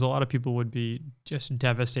cool because a lot of people would be just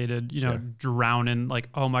devastated, drowning like,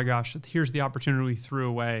 oh my gosh, here's the opportunity we threw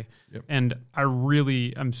away. Yep. And I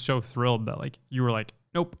really am so thrilled that like, you were like,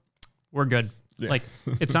 nope, we're good. Yeah. Like,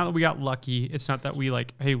 it's not that we got lucky. It's not that we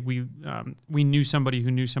like, hey, we knew somebody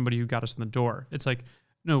who got us in the door. It's like,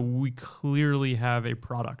 no, we clearly have a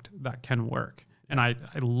product that can work. And I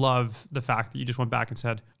love the fact that you just went back and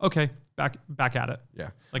said, okay, back at it. Yeah.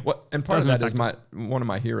 Like, and part of that is one of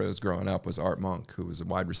my heroes growing up was Art Monk, who was a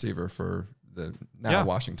wide receiver for the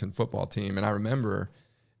Washington football team. And I remember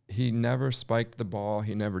he never spiked the ball.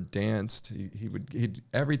 He never danced. He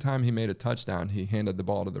every time he made a touchdown, he handed the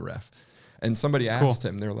ball to the ref. And somebody asked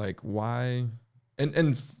him, they're like, why?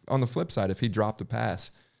 And on the flip side, if he dropped a pass,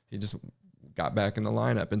 he just got back in the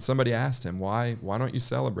lineup. And somebody asked him, why don't you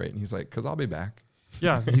celebrate? And he's like, because I'll be back.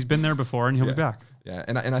 Yeah, he's been there before and he'll be back. Yeah,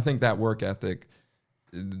 and I think that work ethic,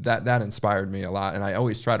 that inspired me a lot. And I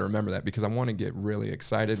always try to remember that, because I want to get really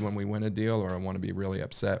excited when we win a deal, or I want to be really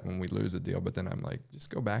upset when we lose a deal. But then I'm like, just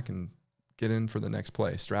go back and get in for the next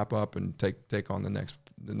play, strap up and take on the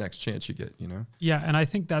next chance you get, you know? Yeah. And I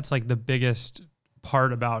think that's like the biggest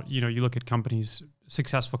part about, you know, you look at companies,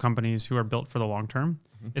 successful companies who are built for the long term.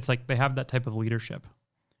 It's like they have that type of leadership.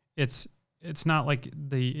 It's not like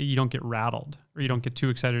you don't get rattled or you don't get too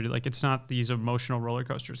excited. Like, it's not these emotional roller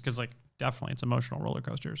coasters, because like definitely it's emotional roller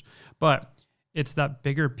coasters, but it's that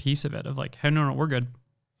bigger piece of it of like, hey, no, we're good.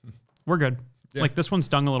 We're good. Yeah. Like, this one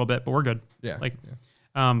stung a little bit, but we're good. Yeah. Like,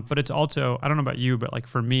 but it's also, I don't know about you, but like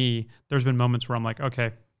for me, there's been moments where I'm like,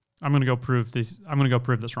 okay, I'm going to go prove this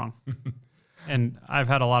wrong. And I've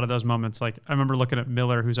had a lot of those moments. Like, I remember looking at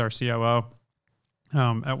Miller, who's our COO.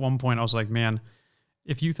 At one point I was like, man,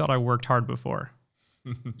 if you thought I worked hard before,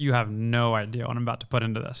 you have no idea what I'm about to put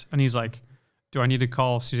into this. And he's like, do I need to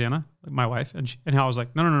call Susanna, my wife? And I was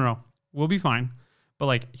like, no, we'll be fine. But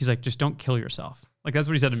like, he's like, just don't kill yourself. Like, that's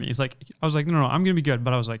what he said to me. He's like, I was like, no, I'm going to be good.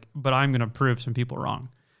 But I was like, but I'm going to prove some people wrong.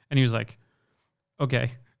 And he was like,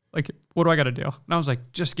 okay, like, what do I got to do? And I was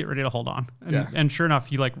like, just get ready to hold on. And sure enough,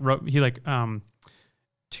 he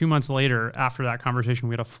 2 months later, after that conversation,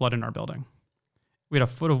 we had a flood in our building. We had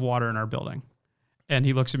a foot of water in our building. And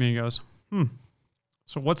he looks at me and goes,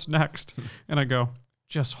 so what's next? And I go,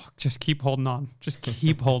 just keep holding on. Just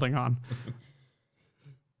keep holding on.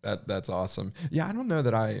 That's awesome. Yeah, I don't know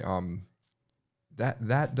that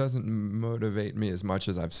that doesn't motivate me as much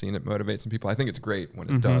as I've seen it motivate some people. I think it's great when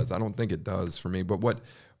it does. I don't think it does for me. But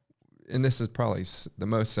and this is probably the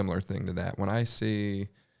most similar thing to that. When I see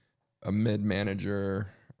a mid manager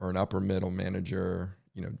or an upper middle manager,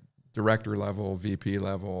 you know, director level, VP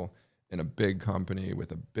level, in a big company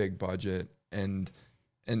with a big budget, and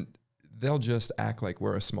they'll just act like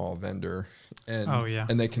we're a small vendor,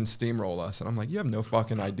 and they can steamroll us. And I'm like, you have no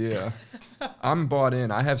fucking idea. I'm bought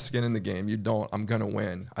in. I have skin in the game. You don't. I'm going to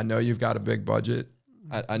win. I know you've got a big budget.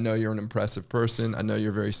 I know you're an impressive person. I know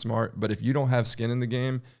you're very smart. But if you don't have skin in the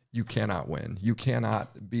game, you cannot win. You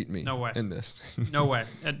cannot beat me in this. No way.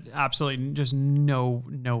 Absolutely. Just no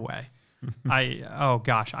way.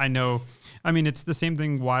 I know. I mean, it's the same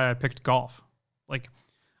thing why I picked golf. Like,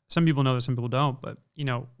 some people know that, some people don't, but you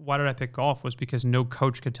know, why did I pick golf was because no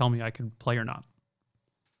coach could tell me I could play or not.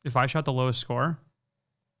 If I shot the lowest score,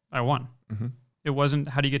 I won. It wasn't,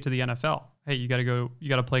 how do you get to the NFL? Hey, you got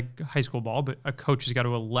to play high school ball, but a coach has got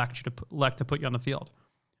to elect to put you on the field.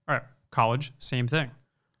 All right. College, same thing.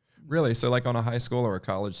 Really? So like on a high school or a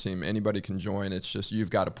college team, anybody can join. It's just, you've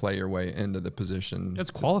got to play your way into the position.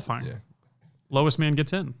 It's qualifying. Yeah. Lowest man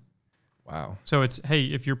gets in. Wow. So it's, hey,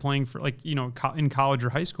 if you're playing for, like, you know, in college or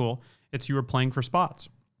high school, it's you were playing for spots.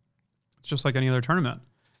 It's just like any other tournament.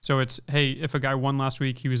 So it's, hey, if a guy won last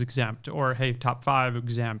week, he was exempt, or hey, top 5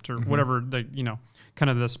 exempt, or whatever the, you know, kind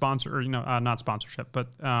of the sponsor, or, you know, not sponsorship,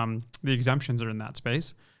 but the exemptions are in that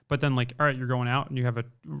space. But then, like, all right, you're going out and you have a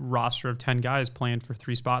roster of 10 guys playing for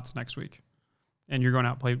 3 spots next week, and you're going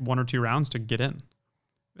out and play 1 or 2 rounds to get in.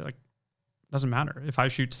 Like, doesn't matter. If I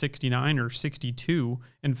shoot 69 or 62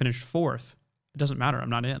 and finish 4th, it doesn't matter. I'm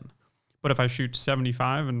not in. But if I shoot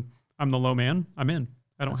 75 and I'm the low man, I'm in.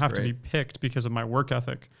 I don't have to be picked because of my work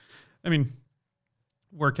ethic. I mean,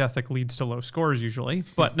 work ethic leads to low scores usually,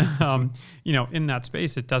 but you know, in that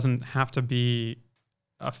space, it doesn't have to be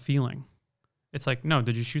a feeling. It's like, no,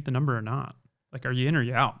 did you shoot the number or not? Like, are you in or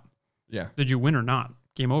you out? Yeah. Did you win or not?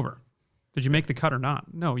 Game over. Did you make the cut or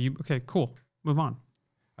not? No, okay, cool. Move on.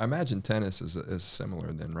 I imagine tennis is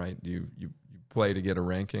similar then, right? You play to get a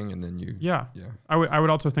ranking, and then you... Yeah. I would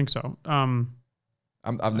also think so.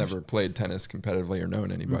 I've never played tennis competitively or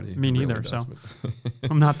known anybody. Me neither. Really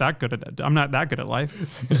I'm not that good at it. I'm not that good at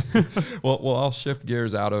life. Well, I'll shift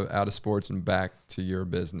gears out of sports and back to your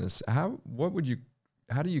business. How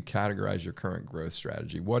do you categorize your current growth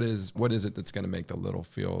strategy? What is it that's going to make the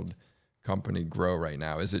Littlefield company grow right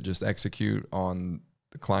now? Is it just execute on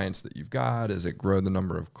the clients that you've got? Is it grow the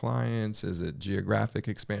number of clients? Is it geographic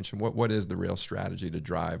expansion? What is the real strategy to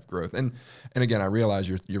drive growth? And again, I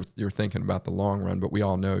realize you're thinking about the long run, but we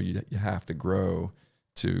all know you have to grow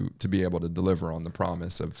to be able to deliver on the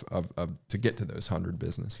promise of to get to those 100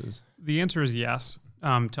 businesses. The answer is yes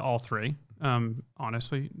to all 3.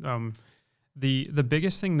 Honestly, the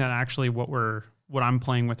biggest thing that actually what I'm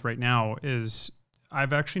playing with right now is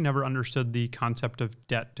I've actually never understood the concept of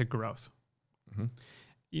debt to growth.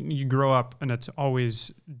 You grow up and it's always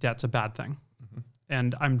debt's a bad thing.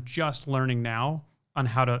 And I'm just learning now on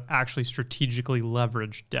how to actually strategically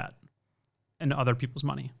leverage debt and other people's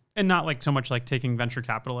money. and not like so much like taking venture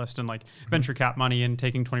capitalist and like venture cap money and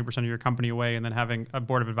taking 20% of your company away and then having a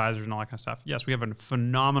board of advisors and all that kind of stuff. Yes, we have a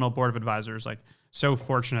phenomenal board of advisors, like so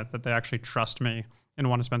fortunate that they actually trust me and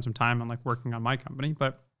want to spend some time on like working on my company.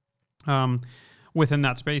 But within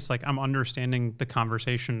that space, like I'm understanding the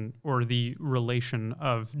conversation or the relation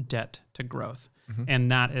of debt to growth.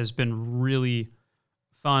 And that has been really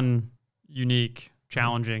fun, unique,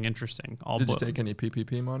 challenging, interesting. Did you take any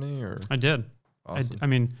PPP money or? I did. Awesome. I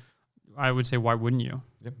mean, I would say, why wouldn't you?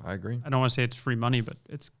 Yep, I agree. I don't want to say it's free money, but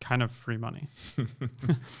it's kind of free money.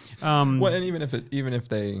 Well, and even if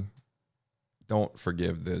they don't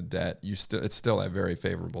forgive the debt, it's still at very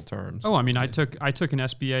favorable terms. Oh, I mean, I took an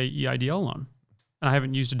SBA EIDL loan, and I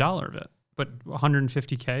haven't used $1 of it, but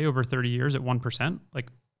 150K over 30 years at 1%.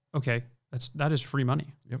 Like, okay, that is free money.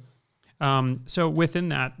 Yep. So within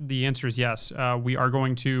that, the answer is yes. We are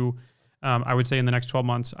going to, I would say in the next 12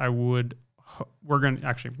 months, we're going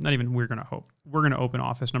to open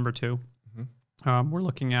office number 2. We're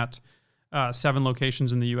looking at 7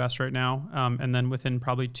 locations in the U.S. right now. And then within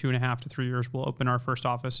probably 2.5 to 3 years, we'll open our first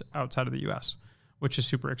office outside of the U.S., which is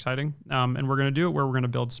super exciting. And we're going to do it where we're going to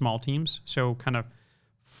build small teams. So kind of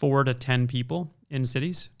 4 to 10 people in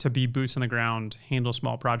cities to be boots on the ground, handle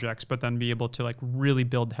small projects, but then be able to like really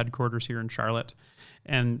build headquarters here in Charlotte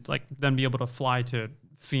and like then be able to fly to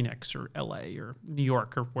Phoenix or LA or New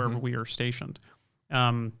York or wherever we are stationed.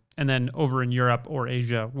 And then over in Europe or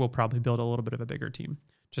Asia, we'll probably build a little bit of a bigger team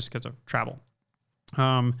just because of travel.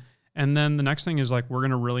 And then the next thing is like, we're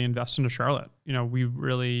going to really invest into Charlotte. You know,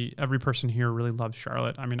 every person here really loves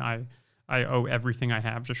Charlotte. I mean, I owe everything I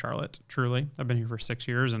have to Charlotte, truly. I've been here for 6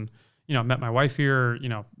 years and, you know, met my wife here, you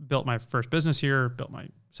know, built my first business here, built my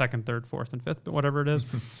second, third, fourth, and fifth, but whatever it is.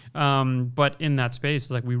 But in that space,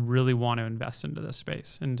 like we really want to invest into this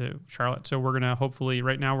space, into Charlotte. So we're going to hopefully,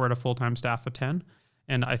 right now we're at a full-time staff of 10.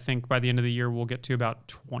 And I think by the end of the year, we'll get to about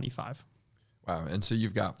 25. Wow. And so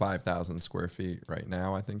you've got 5,000 square feet right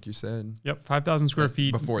now, I think you said? Yep. 5,000 square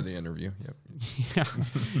feet. Before the interview. Yep.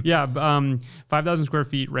 Yeah. 5,000 square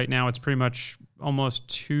feet right now. It's pretty much almost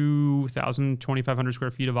 2,500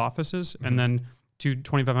 square feet of offices. And then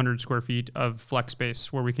 2,500 square feet of flex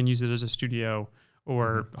space where we can use it as a studio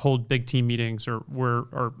or hold big team meetings or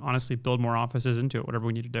honestly build more offices into it, whatever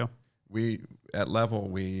we need to do. At Level,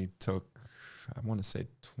 we took, I want to say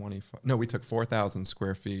we took 4,000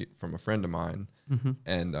 square feet from a friend of mine,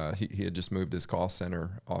 and he had just moved his call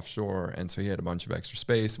center offshore, and so he had a bunch of extra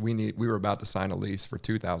space. We were about to sign a lease for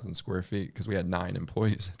 2,000 square feet because we had 9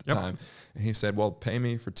 employees at the time, and he said, "Well, pay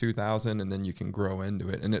me for 2,000, and then you can grow into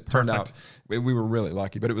it." And it turned out we were really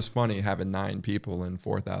lucky, but it was funny having 9 people in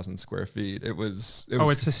 4,000 square feet.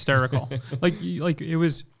 It's hysterical.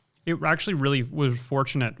 It actually really was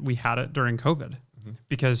fortunate we had it during COVID.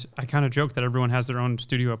 Because I kind of joke that everyone has their own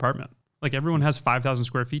studio apartment. Like everyone has 5,000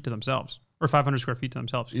 square feet to themselves or 500 square feet to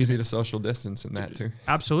themselves. Easy to social distance in that too.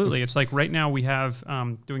 Absolutely. It's like right now we have,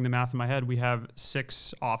 doing the math in my head, we have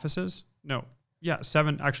 6 offices. No, yeah,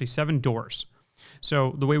 7 doors.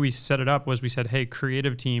 So the way we set it up was we said, hey,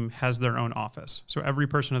 creative team has their own office. So every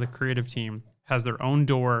person of the creative team has their own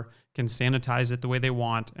door, can sanitize it the way they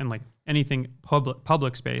want. And like anything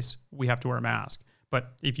public space, we have to wear a mask.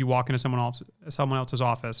 But if you walk into someone else's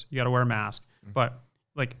office, you got to wear a mask. But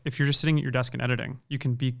like if you're just sitting at your desk and editing, you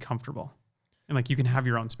can be comfortable and like you can have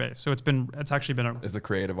your own space. So it's actually been Is the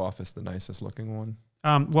creative office the nicest looking one?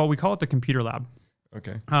 Well, we call it the computer lab.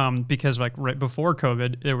 Okay. Because like right before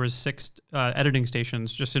COVID, there was 6 editing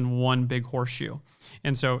stations just in one big horseshoe.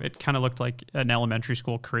 And so it kind of looked like an elementary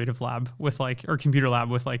school creative lab or computer lab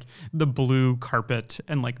with like the blue carpet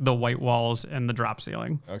and like the white walls and the drop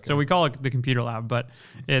ceiling. Okay. So we call it the computer lab, but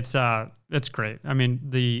it's great. I mean,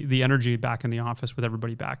 the energy back in the office with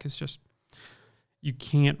everybody back is just, you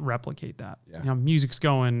can't replicate that. Yeah. You know, music's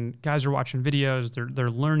going, guys are watching videos,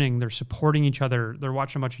 they're learning, they're supporting each other, they're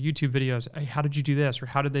watching a bunch of YouTube videos. Hey, how did you do this? Or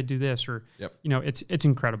how did they do this? Or, you know, it's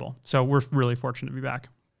incredible. So we're really fortunate to be back.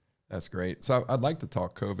 That's great. So I'd like to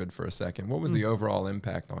talk COVID for a second. What was the overall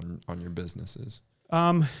impact on your businesses?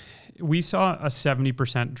 We saw a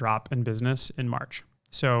 70% drop in business in March.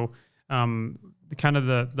 So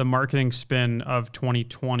the marketing spin of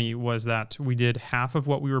 2020 was that we did half of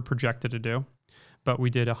what we were projected to do, but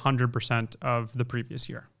we did 100% of the previous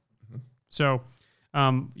year. So,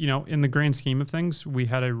 you know, in the grand scheme of things, we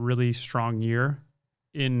had a really strong year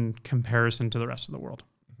in comparison to the rest of the world.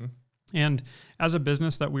 And as a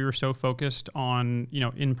business that we were so focused on, you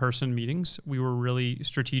know, in-person meetings, we were really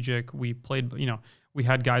strategic. We played, you know, we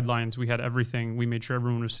had guidelines, we had everything. We made sure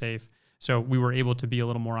everyone was safe. So we were able to be a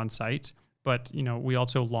little more on site. But, you know, we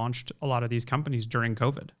also launched a lot of these companies during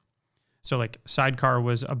COVID. So like Sidecar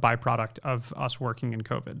was a byproduct of us working in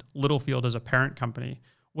COVID. Littlefield as a parent company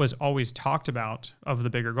was always talked about of the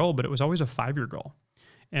bigger goal, but it was always a 5-year goal.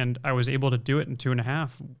 And I was able to do it in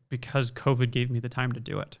 2.5 because COVID gave me the time to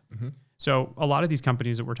do it. So a lot of these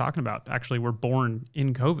companies that we're talking about actually were born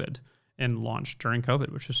in COVID and launched during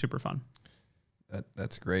COVID, which was super fun.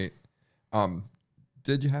 That's great.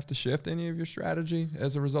 Did you have to shift any of your strategy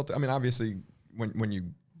as a result? I mean, obviously, when you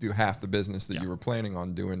do half the business that you were planning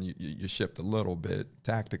on doing, you shift a little bit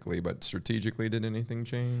tactically, but strategically, did anything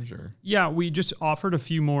change? Or yeah, we just offered a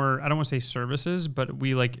few more, I don't want to say services, but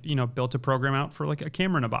we built a program out for like a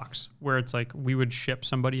camera in a box, where it's like we would ship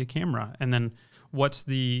somebody a camera, and then what's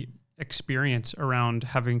the experience around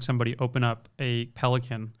having somebody open up a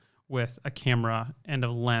Pelican with a camera and a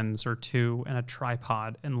lens or two and a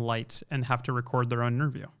tripod and lights and have to record their own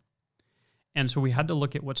interview. And so we had to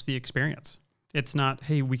look at what's the experience. It's not,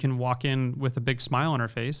 hey, we can walk in with a big smile on our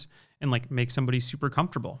face and like make somebody super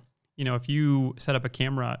comfortable. You know, if you set up a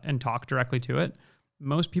camera and talk directly to it,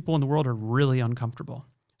 most people in the world are really uncomfortable.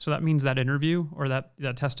 So that means that interview or that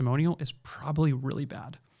testimonial is probably really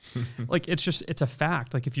bad. Like, it's a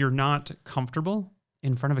fact. Like, if you're not comfortable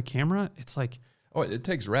in front of a camera, it's like, oh, it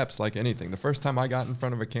takes reps like anything. The first time I got in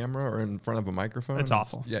front of a camera or in front of a microphone, it's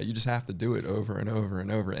awful. Yeah, you just have to do it over and over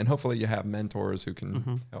and over. And hopefully you have mentors who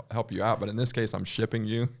can help you out. But in this case, I'm shipping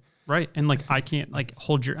you. Right. And like, I can't like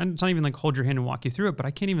and it's not even like hold your hand and walk you through it, but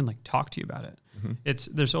I can't even like talk to you about it.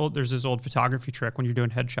 There's this old photography trick when you're doing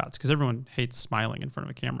headshots, because everyone hates smiling in front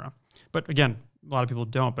of a camera. But again, a lot of people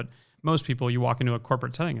don't, but most people, you walk into a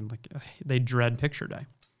corporate setting and like they dread picture day.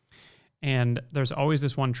 And there's always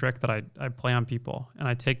this one trick that I play on people, and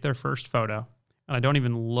I take their first photo and I don't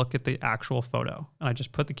even look at the actual photo. And I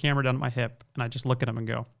just put the camera down at my hip and I just look at them and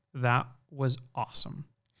go, that was awesome.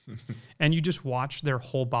 And you just watch their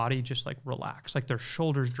whole body just like relax, like their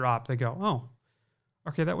shoulders drop. They go, oh,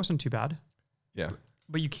 okay, that wasn't too bad. Yeah.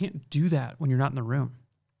 But you can't do that when you're not in the room.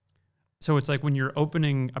 So it's like when you're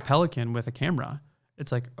opening a Pelican with a camera,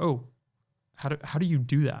 it's like, oh, how do you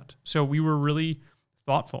do that? So we were really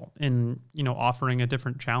thoughtful in, offering a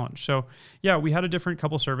different challenge. So yeah, we had a different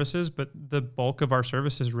couple services, but the bulk of our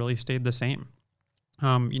services really stayed the same.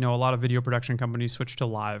 A lot of video production companies switched to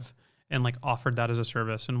live and like offered that as a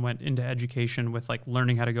service and went into education with like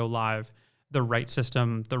learning how to go live, the right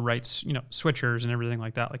system, the right, switchers and everything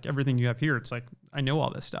like that. Like everything you have here, it's like, I know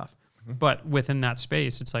all this stuff. But within that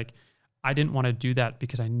space, it's like, I didn't want to do that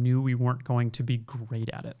because I knew we weren't going to be great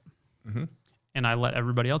at it. And I let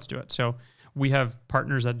everybody else do it. So we have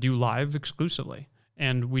partners that do live exclusively.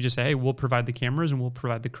 And we just say, hey, we'll provide the cameras and we'll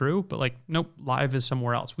provide the crew. But like, nope, live is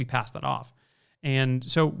somewhere else. We pass that off. And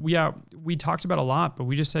so, we talked about a lot, but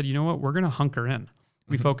we just said, you know what, we're going to hunker in.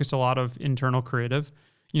 We focused a lot of internal creative.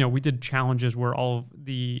 We did challenges where all of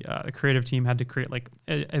the creative team had to create like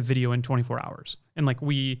a video in 24 hours. And like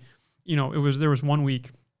there was one week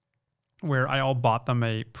where I all bought them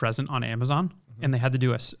a present on Amazon and they had to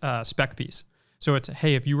do a spec piece. So it's,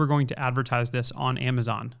 hey, if you were going to advertise this on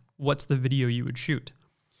Amazon, what's the video you would shoot?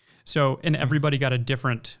 So, and everybody got a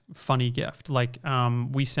different funny gift. Like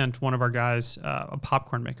we sent one of our guys a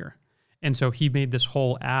popcorn maker. And so he made this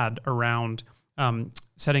whole ad around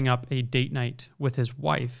setting up a date night with his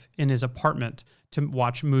wife in his apartment to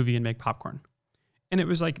watch a movie and make popcorn. And it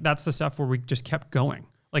was like, that's the stuff where we just kept going.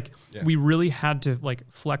 Like we really had to like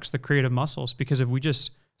flex the creative muscles, because if we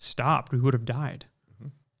just stopped, we would have died.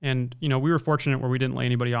 And, we were fortunate where we didn't lay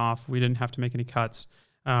anybody off. We didn't have to make any cuts.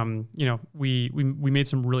 We made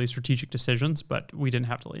some really strategic decisions, but we didn't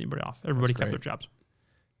have to lay anybody off. Everybody kept their jobs.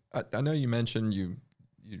 I know you mentioned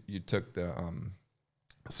you took the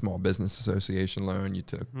Small Business Association loan. You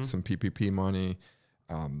took some PPP money.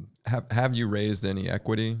 Have you raised any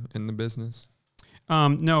equity in the business?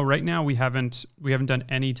 No, right now we haven't done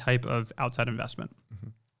any type of outside investment.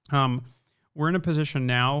 We're in a position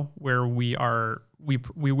now where we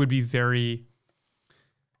would be very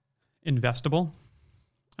investable.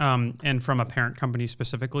 And from a parent company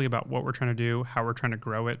specifically about what we're trying to do, how we're trying to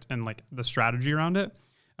grow it, and like the strategy around it.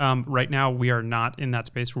 Right now we are not in that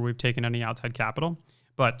space where we've taken any outside capital,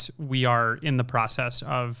 but we are in the process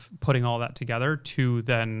of putting all that together to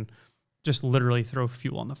then just literally throw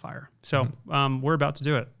fuel on the fire. So we're about to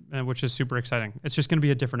do it, which is super exciting. It's just going to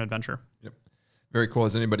be a different adventure. Yep. Very cool.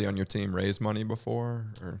 Has anybody on your team raised money before?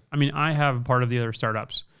 Or? I mean, I have part of the other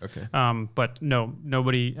startups. Okay. But no,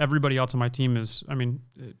 everybody else on my team is,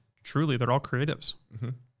 truly, they're all creatives.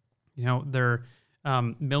 They're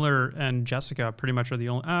Miller and Jessica pretty much are the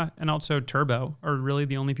only, and also Turbo are really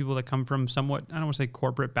the only people that come from somewhat, I don't want to say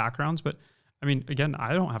corporate backgrounds, but again,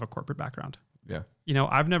 I don't have a corporate background. Yeah. You know,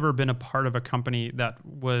 I've never been a part of a company that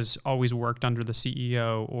was always worked under the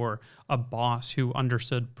CEO or a boss who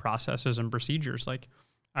understood processes and procedures. Like,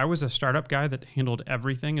 I was a startup guy that handled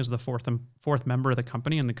everything as the fourth member of the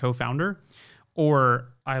company and the co-founder,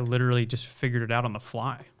 or I literally just figured it out on the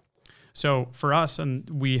fly. So for us, and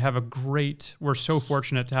we're so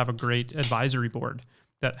fortunate to have a great advisory board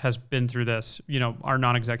that has been through this. You know, our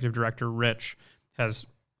non-executive director, Rich, has,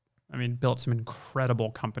 built some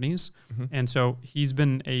incredible companies. Mm-hmm. And so he's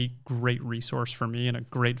been a great resource for me and a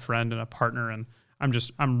great friend and a partner. And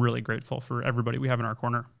I'm really grateful for everybody we have in our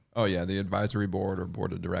corner. Oh yeah, the advisory board or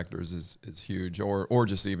board of directors is huge, or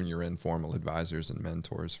just even your informal advisors and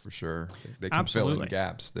mentors for sure. They can Absolutely. fill in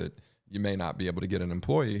gaps that you may not be able to get an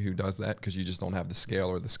employee who does that because you just don't have the scale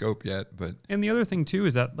or the scope yet. And the other thing too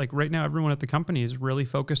is that, like, right now everyone at the company is really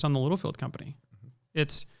focused on the Littlefield company.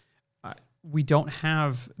 Mm-hmm. We don't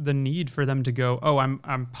have the need for them to go, oh,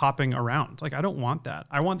 I'm popping around. Like, I don't want that.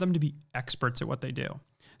 I want them to be experts at what they do.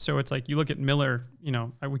 So it's like, you look at Miller, you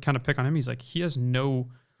know, we kind of pick on him. He's like, he has no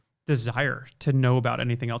desire to know about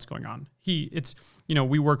anything else going on.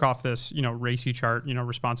 We work off this, RACI chart,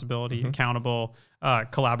 responsibility, mm-hmm. accountable,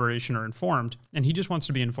 collaboration, or informed. And he just wants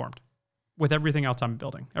to be informed with everything else I'm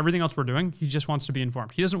building. Everything else we're doing, he just wants to be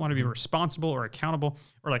informed. He doesn't want to be responsible or accountable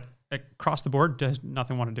or like across the board, does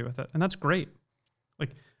nothing want to do with it. And that's great.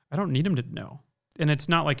 Like, I don't need him to know. And it's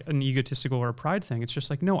not like an egotistical or a pride thing. It's just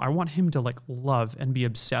like, no, I want him to like love and be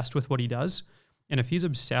obsessed with what he does. And if he's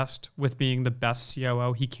obsessed with being the best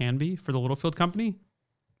COO he can be for the Littlefield company,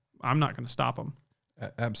 I'm not going to stop him.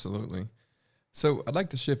 Absolutely. So I'd like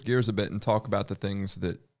to shift gears a bit and talk about the things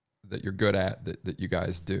that you're good at, that you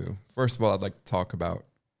guys do. First of all, I'd like to talk about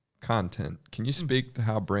content. Can you speak to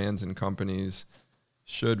how brands and companies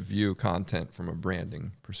should view content from a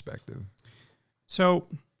branding perspective? So,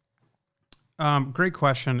 great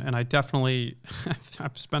question. And I definitely,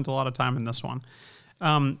 I've spent a lot of time in this one.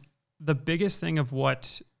 The biggest thing of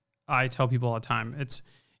what I tell people all the time, it's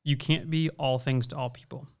you can't be all things to all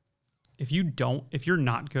people. If you're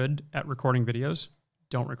not good at recording videos,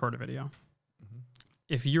 don't record a video. Mm-hmm.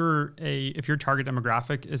 If your target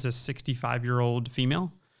demographic is a 65-year-old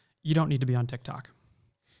female, you don't need to be on TikTok.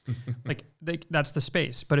 That's the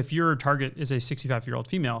space. But if your target is a 65-year-old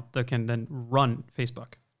female that can then run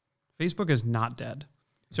Facebook, Facebook is not dead.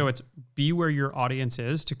 So it's be where your audience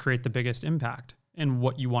is to create the biggest impact and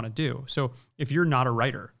what you want to do. So if you're not a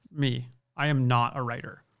writer, I am not a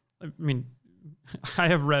writer. I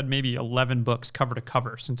have read maybe 11 books cover to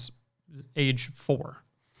cover since age 4.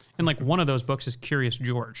 And like one of those books is Curious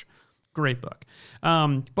George. Great book.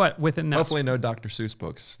 But within that... Hopefully no Dr. Seuss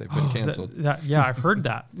books. They've been canceled. Yeah, I've heard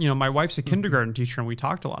that. My wife's a kindergarten teacher, and we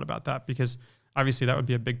talked a lot about that because obviously that would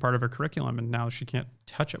be a big part of her curriculum, and now she can't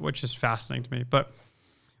touch it, which is fascinating to me. But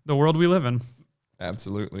the world we live in...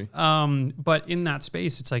 Absolutely. But in that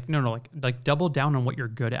space, it's like, no, like double down on what you're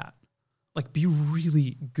good at. Like, be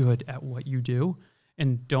really good at what you do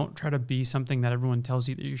and don't try to be something that everyone tells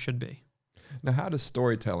you that you should be. Now, how does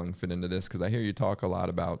storytelling fit into this? Because I hear you talk a lot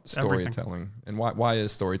about storytelling. Everything. And why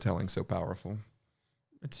is storytelling so powerful?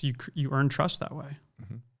 It's you earn trust that way.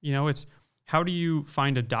 Mm-hmm. It's how do you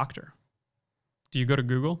find a doctor? Do you go to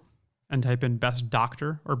Google and type in best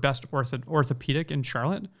doctor or best orthopedic in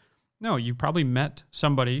Charlotte? No, you probably met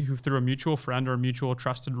somebody who, through a mutual friend or a mutual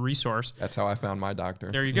trusted resource. That's how I found my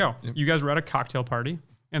doctor. There you go. Yep. You guys were at a cocktail party,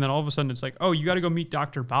 and then all of a sudden it's like, oh, you got to go meet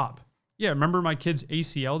Dr. Bob. Yeah, remember my kid's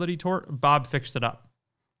ACL that he tore? Bob fixed it up.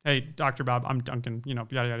 Hey, Dr. Bob, I'm Duncan, yada,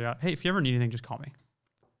 yada, yada. Hey, if you ever need anything, just call me.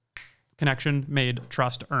 Connection made,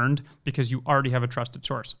 trust earned, because you already have a trusted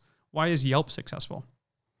source. Why is Yelp successful?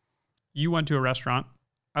 You went to a restaurant.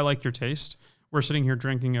 I like your taste. We're sitting here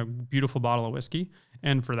drinking a beautiful bottle of whiskey.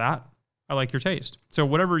 And for that, I like your taste. So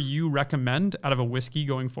whatever you recommend out of a whiskey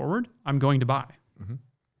going forward, I'm going to buy. Mm-hmm.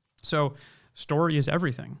 So story is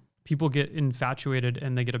everything. People get infatuated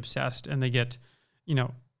and they get obsessed and they get,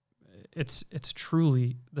 it's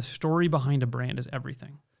truly the story behind a brand is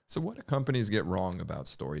everything. So what do companies get wrong about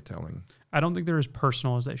storytelling? I don't think they're as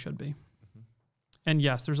personal as they should be. Mm-hmm. And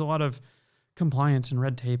yes, there's a lot of compliance and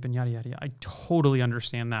red tape and yada, yada, yada. I totally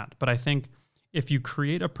understand that. But I think if you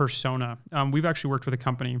create a persona, we've actually worked with a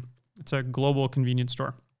company. It's a global convenience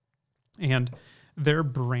store. And their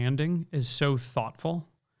branding is so thoughtful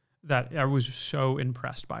that I was so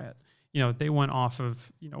impressed by it. They went off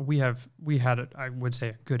of, we had, I would say,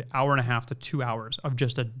 a good hour and a half to 2 hours of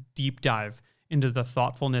just a deep dive into the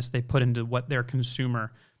thoughtfulness they put into what their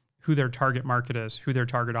consumer, who their target market is, who their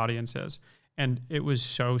target audience is. And it was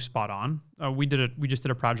so spot on. We just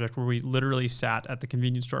did a project where we literally sat at the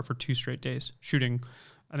convenience store for 2 straight days shooting,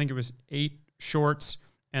 I think it was 8 shorts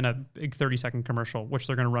and a big 30-second commercial, which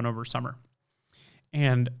they're going to run over summer.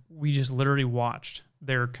 And we just literally watched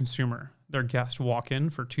their consumer, their guest, walk in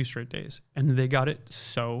for 2 straight days, and they got it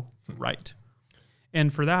so right.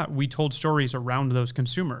 And for that, we told stories around those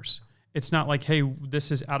consumers. It's not like, hey, this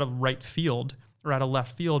is out of right field or out of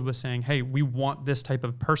left field with saying, hey, we want this type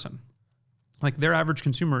of person. Like their average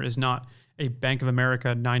consumer is not a Bank of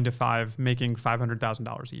America 9 to 5 making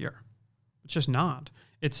 $500,000 a year. It's just not.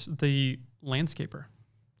 It's the landscaper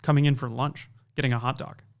coming in for lunch, getting a hot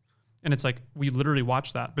dog. And it's like, we literally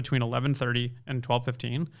watched that between 11:30 and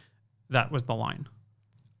 12:15. That was the line.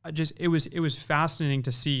 It was fascinating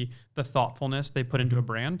to see the thoughtfulness they put into a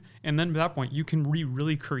brand. And then at that point, you can be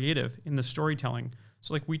really creative in the storytelling.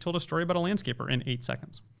 So like we told a story about a landscaper in 8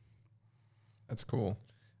 seconds. That's cool.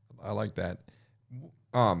 I like that.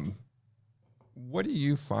 What do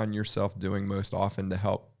you find yourself doing most often to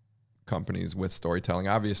help companies with storytelling?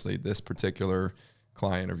 Obviously, this particular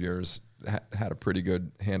client of yours had a pretty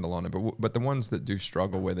good handle on it, but the ones that do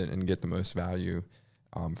struggle with it and get the most value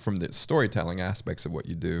from the storytelling aspects of what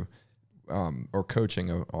you do, or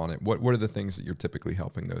coaching on it, what are the things that you're typically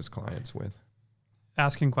helping those clients with?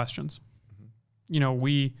 Asking questions. You know,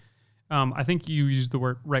 I think you use the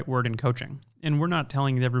right word in coaching, and we're not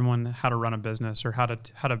telling everyone how to run a business or how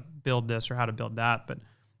to build this or how to build that, but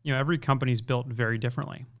you know, every company's built very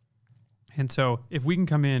differently. And so if we can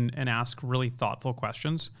come in and ask really thoughtful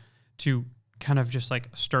questions to kind of just like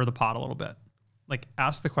stir the pot a little bit, like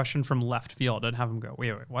ask the question from left field and have them go,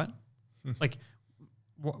 wait, what? Like,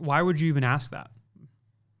 why would you even ask that?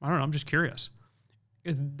 I don't know. I'm just curious.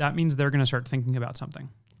 That means they're going to start thinking about something.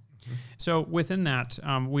 So within that,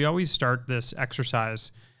 we always start this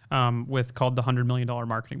exercise with called the $100 million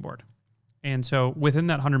marketing board. And so within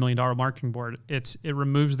that $100 million marketing board, it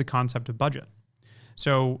removes the concept of budget.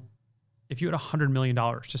 So if you had $100 million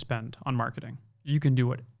to spend on marketing, you can do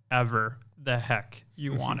whatever the heck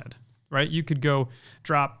you wanted, right? You could go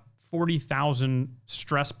drop 40,000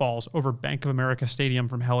 stress balls over Bank of America Stadium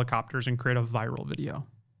from helicopters and create a viral video.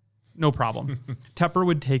 No problem. Tepper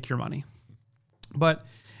would take your money. But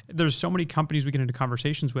there's so many companies we get into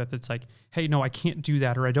conversations with. It's like, hey, no, I can't do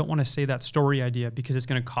that, or I don't want to say that story idea because it's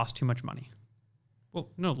going to cost too much money. Well,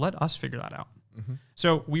 no, let us figure that out.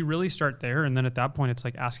 So we really start there. And then at that point, it's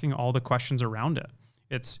like asking all the questions around it.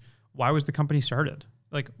 It's why was the company started?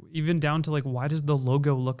 Like even down to like, why does the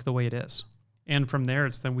logo look the way it is? And from there,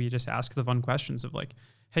 it's then we just ask the fun questions of like,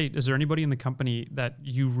 hey, is there anybody in the company that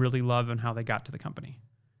you really love and how they got to the company?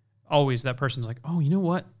 Always that person's like, oh, you know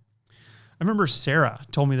what? I remember Sarah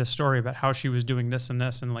told me this story about how she was doing this and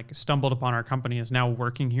this and like stumbled upon our company, is now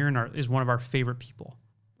working here and is one of our favorite people.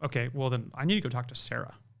 Okay, well then I need to go talk to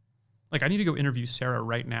Sarah. Like I need to go interview Sarah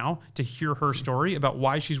right now to hear her story about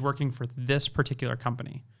why she's working for this particular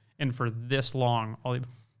company and for this long.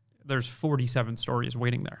 There's 47 stories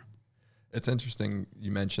waiting there. It's interesting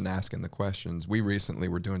you mentioned asking the questions. We recently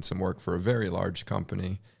were doing some work for a very large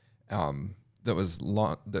company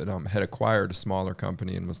that had acquired a smaller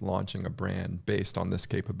company and was launching a brand based on this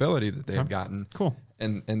capability that they had gotten. Cool.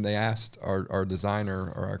 And they asked our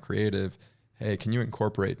designer or our creative, hey, can you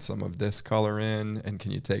incorporate some of this color in, and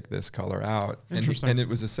can you take this color out? And it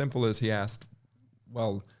was as simple as he asked,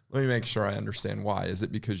 well, let me make sure I understand why. Is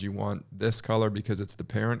it because you want this color because it's the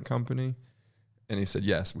parent company? And he said,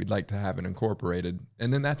 yes, we'd like to have it incorporated.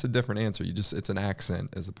 And then that's a different answer. It's an accent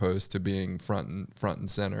as opposed to being front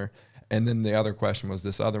and center. And then the other question was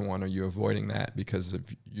this other one, are you avoiding that because of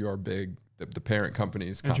your the parent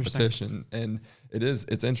company's competition? And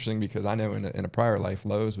it's interesting because I know in a prior life,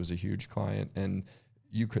 Lowe's was a huge client and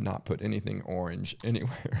you could not put anything orange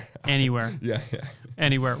anywhere. Anywhere. Yeah.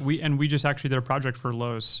 Anywhere. We just actually did a project for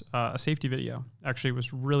Lowe's, a safety video. Actually, it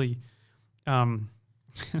was really,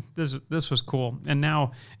 this was cool. And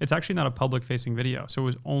now it's actually not a public facing video. So it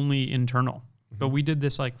was only internal. But we did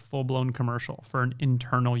this like full-blown commercial for an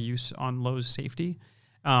internal use on Lowe's safety.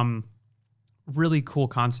 Really cool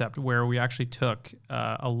concept where we actually took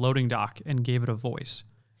a loading dock and gave it a voice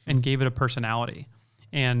and gave it a personality.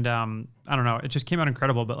 And I don't know, it just came out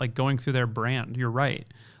incredible. But like going through their brand, you're right.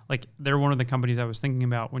 Like they're one of the companies I was thinking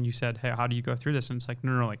about when you said, hey, how do you go through this? And it's like,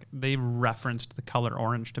 no, like they referenced the color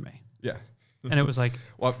orange to me. Yeah. And it was like,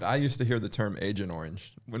 well, I used to hear the term Agent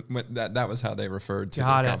Orange. When that was how they referred to the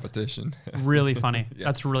competition. Really funny. Yeah.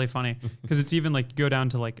 That's really funny because it's even like go down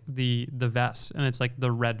to like the vest, and it's like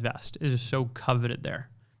the red vest is so coveted there,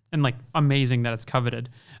 and like amazing that it's coveted.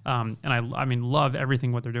 And I mean love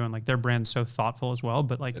everything what they're doing. Like their brand's so thoughtful as well.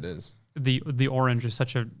 But like it is the orange is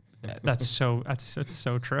such a it's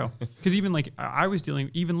so true. Because even like I was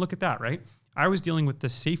dealing, even look at that, right? I was dealing with the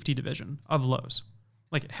safety division of Lowe's.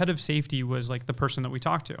 Like head of safety was like the person that we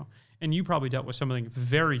talked to. And you probably dealt with something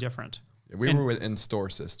very different. We were in store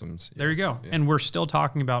systems. There you go. Yeah. And we're still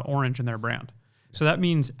talking about Orange and their brand. So that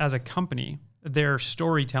means as a company, their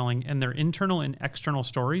storytelling and their internal and external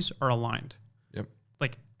stories are aligned. Yep.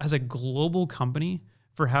 Like as a global company,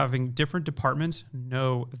 for having different departments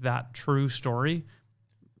know that true story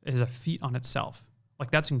is a feat on itself.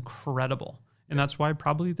 Like that's incredible. And that's why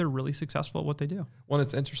probably they're really successful at what they do. Well,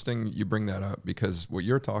 it's interesting you bring that up because what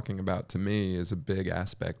you're talking about to me is a big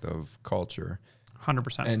aspect of culture.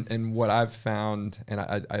 100%. And what I've found, and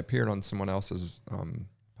I appeared on someone else's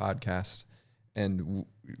podcast, and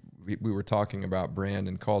we were talking about brand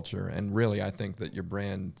and culture. And really, I think that your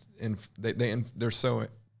brand, they're so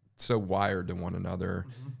wired to one another.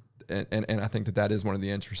 Mm-hmm. And I think that is one of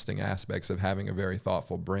the interesting aspects of having a very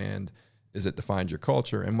thoughtful brand is it defines your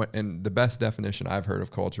culture. And the best definition I've heard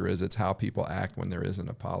of culture is it's how people act when there isn't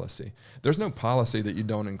a policy. There's no policy that you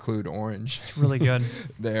don't include Orange. It's really good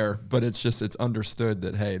there, but it's understood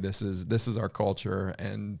that, hey, this is our culture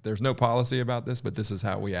and there's no policy about this, but this is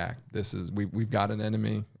how we act. We've got an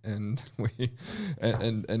enemy and we're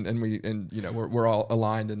all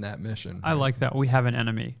aligned in that mission. I like that. We have an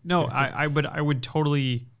enemy. No, I would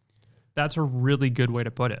totally, that's a really good way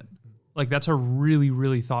to put it. Like that's a really,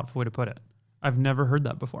 really thoughtful way to put it. I've never heard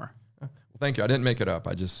that before. Well, thank you. I didn't make it up.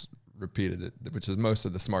 I just repeated it, which is most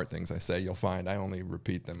of the smart things I say. You'll find I only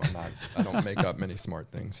repeat them. I don't make up many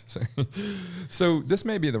smart things. So this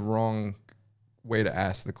may be the wrong way to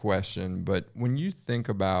ask the question, but when you think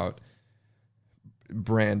about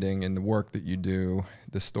branding and the work that you do,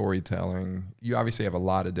 the storytelling, you obviously have a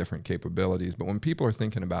lot of different capabilities, but when people are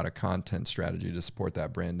thinking about a content strategy to support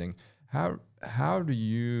that branding, how do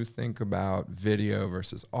you think about video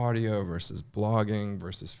versus audio versus blogging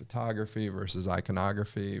versus photography versus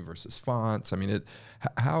iconography versus fonts? I mean,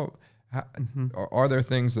 are there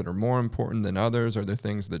things that are more important than others? Are there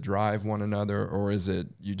things that drive one another? Or is it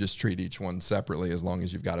you just treat each one separately as long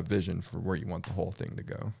as you've got a vision for where you want the whole thing to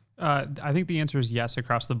go? I think the answer is yes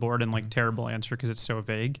across the board, and like terrible answer because it's so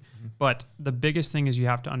vague. Mm-hmm. But the biggest thing is you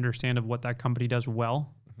have to understand of what that company does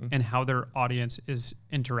well and how their audience is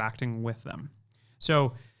interacting with them.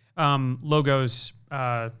 So logos,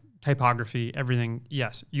 typography, everything,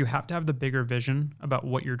 yes, you have to have the bigger vision about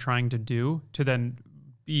what you're trying to do to then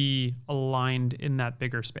be aligned in that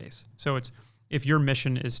bigger space. So it's if your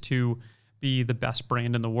mission is to be the best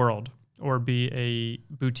brand in the world or be a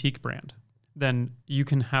boutique brand, then you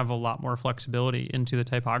can have a lot more flexibility into the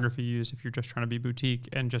typography you use if you're just trying to be boutique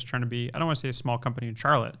and just trying to be, I don't want to say a small company in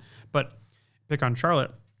Charlotte, but pick on Charlotte.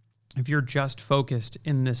 If you're just focused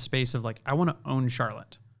in this space of like, I want to own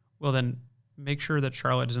Charlotte, well then make sure that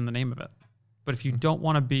Charlotte is in the name of it. But if you don't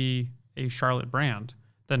want to be a Charlotte brand,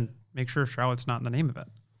 then make sure Charlotte's not in the name of it.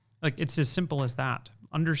 Like it's as simple as that.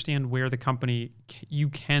 Understand where the company you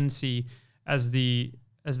can see as the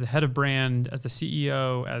head of brand, as the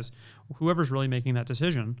CEO, as whoever's really making that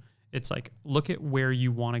decision. It's like, look at where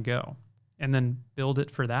you want to go and then build it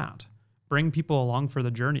for that. Bring people along for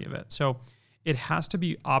the journey of it. So it has to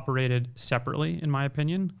be operated separately, in my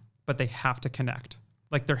opinion, but they have to connect.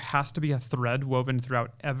 Like there has to be a thread woven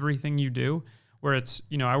throughout everything you do where it's,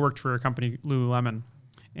 I worked for a company, Lululemon,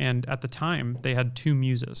 and at the time they had two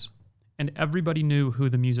muses and everybody knew who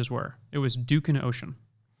the muses were. It was Duke and Ocean.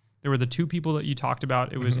 There were the two people that you talked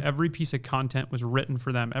about. It was every piece of content was written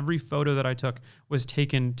for them. Every photo that I took was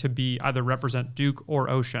taken to be either represent Duke or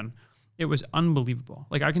Ocean. It was unbelievable.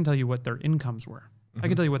 Like I can tell you what their incomes were. I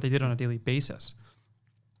can tell you what they did on a daily basis.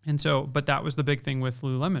 And so, but that was the big thing with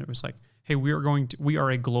Lululemon. It was like, hey, we are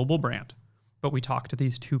a global brand, but we talk to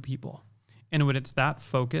these two people. And when it's that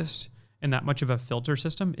focused and that much of a filter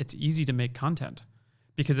system, it's easy to make content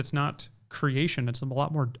because it's not creation. It's a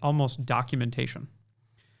lot more almost documentation.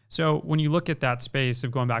 So when you look at that space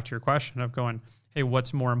of going back to your question of going, hey,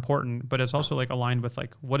 what's more important? But it's also like aligned with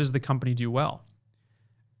like, what does the company do well?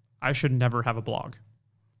 I should never have a blog.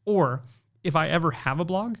 Or if I ever have a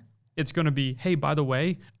blog, it's going to be, hey, by the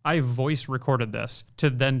way, I voice recorded this to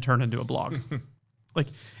then turn into a blog.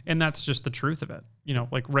 And that's just the truth of it.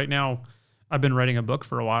 Like right now I've been writing a book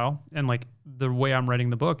for a while and like the way I'm writing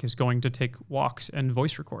the book is going to take walks and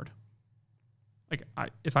voice record. Like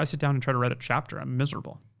if I sit down and try to write a chapter, I'm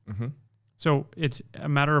miserable. Mm-hmm. So it's a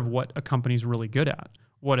matter of what a company's really good at,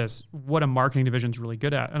 what a marketing division's really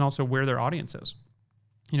good at, and also where their audience is.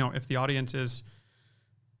 If the audience is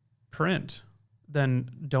print, then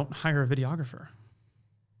don't hire a videographer.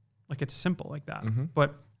 Like it's simple like that. Mm-hmm.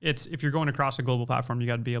 But if you're going across a global platform, you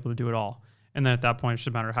got to be able to do it all. And then at that point, it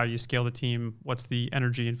should matter how you scale the team, what's the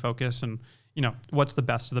energy and focus, and what's the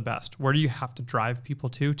best of the best. Where do you have to drive people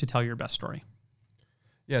to tell your best story?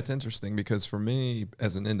 Yeah, it's interesting because for me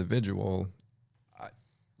as an individual,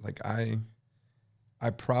 I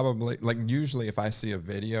probably, like, usually if I see a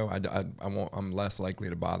video, I'm less likely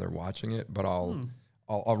to bother watching it, but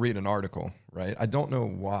I'll read an article, right? I don't know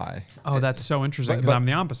why. Oh, that's so interesting because I'm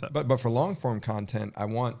the opposite. But for long form content, I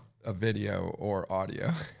want a video or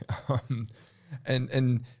audio.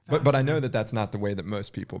 But I know that that's not the way that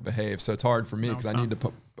most people behave. So it's hard for me because I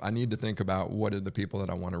need to think about what are the people that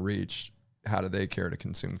I want to reach. How do they care to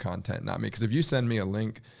consume content? Not me. Because if you send me a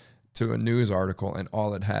link to a news article and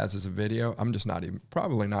all it has is a video, I'm just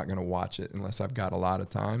probably not going to watch it unless I've got a lot of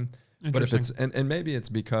time. But if it's, and maybe it's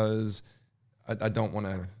because I don't want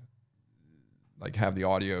to like have the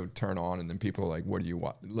audio turn on and then people are like, what are you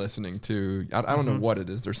listening to? I don't know what it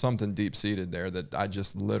is. There's something deep seated there that I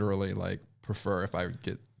just literally like prefer if I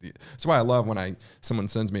get that's why I love when someone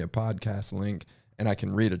sends me a podcast link and I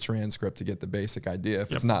can read a transcript to get the basic idea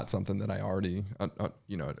if it's not something that I already,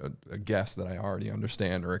 a guess that I already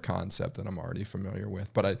understand or a concept that I'm already familiar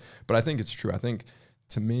with. But I think it's true. I think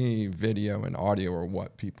to me, video and audio are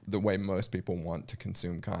the way most people want to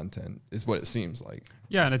consume content is what it seems like.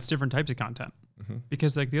 Yeah, and it's different types of content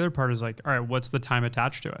because like the other part is like, all right, what's the time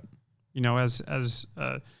attached to it? You know, as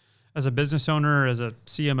a business owner, as a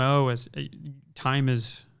CMO, time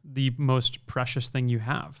is the most precious thing you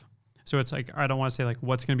have. So it's like, I don't want to say like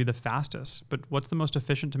what's going to be the fastest, but what's the most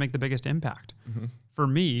efficient to make the biggest impact? For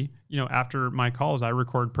me, you know, after my calls, I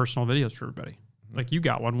record personal videos for everybody. Like you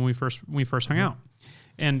got one when we first hung out.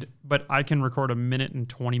 But I can record a 1 and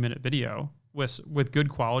 20-minute video with good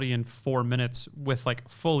quality in 4 minutes with like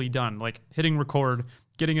fully done, like hitting record,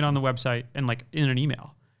 getting it on the website and like in an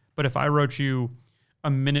email. But if I wrote you a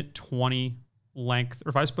 1:20 length, or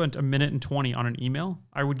if I spent a 1:20 on an email,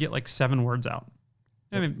 I would get like 7 words out.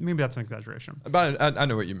 I mean, maybe that's an exaggeration. But I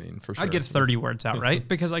know what you mean, for sure. I'd get 30 words out, right?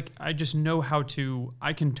 Because like I just know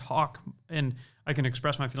I can talk and I can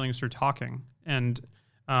express my feelings through talking and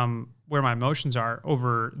where my emotions are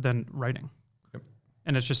over than writing. Yep.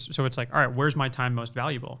 And it's just, so it's like, all right, where's my time most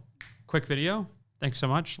valuable? Quick video. Thanks so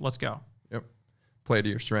much. Let's go. Yep. Play to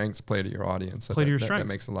your strengths, play to your audience. Play to your strengths. That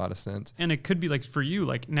makes a lot of sense. And it could be like for you,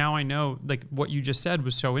 like now I know like what you just said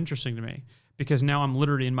was so interesting to me because now I'm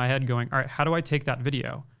literally in my head going, all right, how do I take that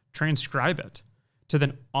video, transcribe it to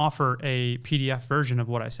then offer a PDF version of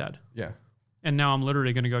what I said? Yeah. And now I'm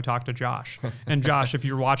literally going to go talk to Josh. And Josh, if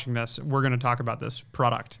you're watching this, we're going to talk about this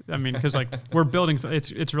product. I mean, because like we're building,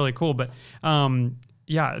 it's really cool. But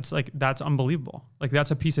yeah, it's like, that's unbelievable. Like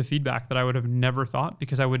that's a piece of feedback that I would have never thought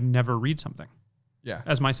because I would never read something. Yeah.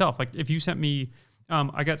 As myself. Like if you sent me,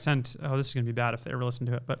 I got sent, this is going to be bad if they ever listen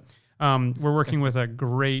to it, but we're working with a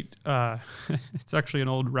great, it's actually an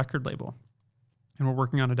old record label. And we're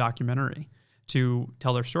working on a documentary to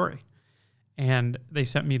tell their story. And they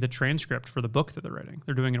sent me the transcript for the book that they're writing.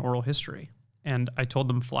 They're doing an oral history. And I told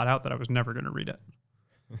them flat out that I was never going to read it.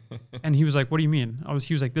 And he was like, what do you mean?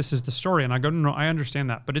 He was like, this is the story. And I go, no, I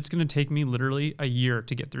understand that. But it's going to take me literally a year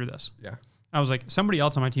to get through this. Yeah. I was like, somebody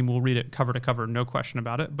else on my team will read it cover to cover, no question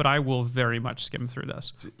about it. But I will very much skim through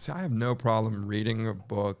this. See, I have no problem reading a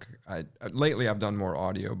book. Lately, I've done more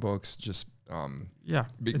audio books just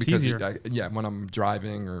it's easier. When I'm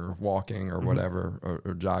driving or walking or whatever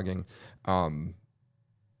or jogging.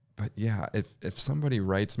 But yeah, if somebody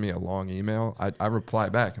writes me a long email, I reply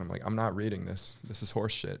back and I'm like, I'm not reading this. This is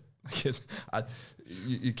horse shit.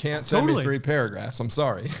 You can't send me 3 paragraphs. I'm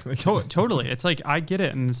sorry. Totally. It's like, I get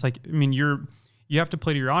it. And it's like, I mean, you have to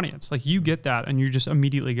play to your audience. Like you get that and you just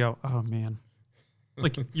immediately go, oh man.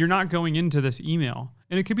 Like you're not going into this email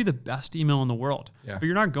and it could be the best email in the world, but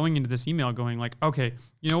you're not going into this email going like, okay,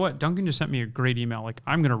 you know what? Duncan just sent me a great email. Like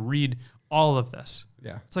I'm going to read all of this.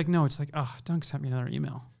 Yeah. It's like, no, it's like, oh, Duncan sent me another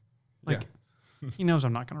email. Like he knows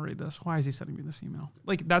I'm not going to read this. Why is he sending me this email?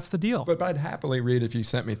 Like that's the deal. But I'd happily read if you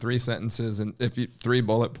sent me 3 sentences and 3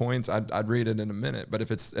 bullet points, I'd read it in a minute. But if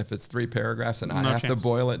it's 3 paragraphs and I have to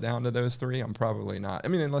boil it down to those 3, I'm probably not. I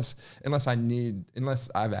mean, unless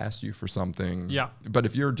I've asked you for something. Yeah. But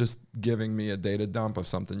if you're just giving me a data dump of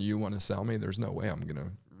something you want to sell me, there's no way I'm going to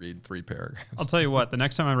read 3 paragraphs. I'll tell you what, the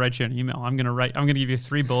next time I write you an email, I'm going to give you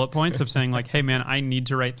 3 bullet points of saying like, hey man, I need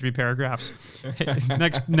to write 3 paragraphs. Hey,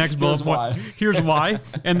 next bullet point. Here's why.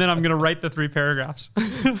 And then I'm going to write the 3 paragraphs.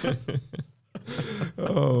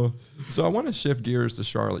 So I want to shift gears to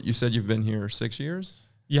Charlotte. You said you've been here 6 years?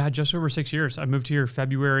 Yeah, just over 6 years. I moved here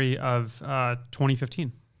February of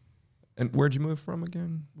 2015. And where'd you move from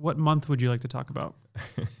again? What month would you like to talk about?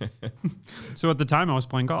 So at the time I was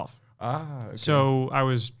playing golf. Okay. So I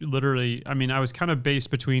was literally, I was kind of based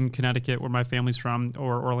between Connecticut, where my family's from,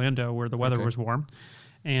 or Orlando, where the weather was warm.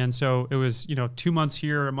 And so it was, 2 months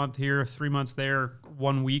here, a month here, 3 months there,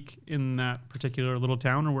 1 week in that particular little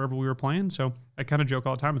town or wherever we were playing. So I kind of joke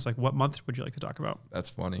all the time. It's like, what month would you like to talk about? That's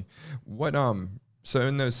funny. What so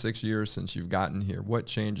in those 6 years since you've gotten here, what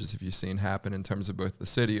changes have you seen happen in terms of both the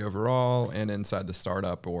city overall and inside the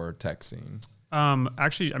startup or tech scene?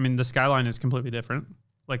 Actually, I mean, the skyline is completely different.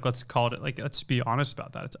 Like, let's call it, like, let's be honest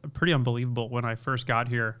about that. It's pretty unbelievable. When I first got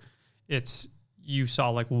here, you saw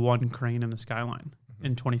like one crane in the skyline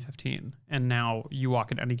in 2015. And now you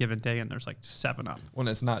walk in any given day and there's like 7 up. Well,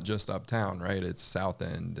 it's not just uptown, right? It's South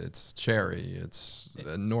End, it's Cherry, it's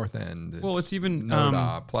North End. It's even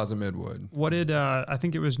Noda, Plaza Midwood. What did, I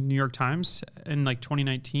think it was New York Times in like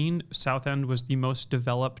 2019, South End was the most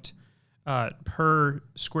developed per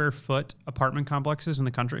square foot apartment complexes in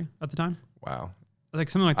the country at the time. Wow. Like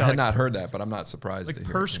something like that. I had not heard that, but I'm not surprised like to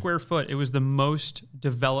hear per it. square foot, it was the most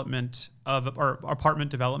development of or apartment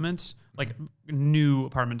developments, like new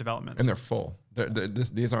apartment developments. And they're full.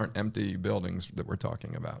 These aren't empty buildings that we're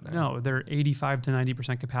talking about now. No, they're 85 to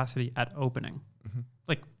 90% capacity at opening.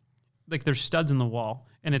 Like there's studs in the wall,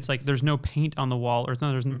 and it's like there's no paint on the wall, or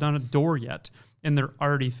there's not a door yet, and they're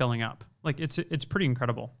already filling up. Like it's pretty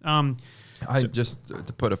incredible. Just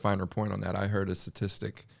to put a finer point on that, I heard a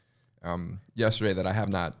statistic yesterday that I have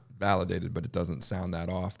not validated, but it doesn't sound that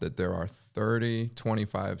off, that there are 30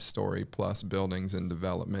 25-story plus buildings in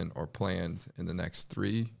development or planned in the next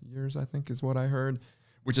 3 years, I think is what I heard,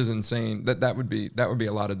 which is insane. That would be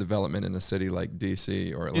a lot of development in a city like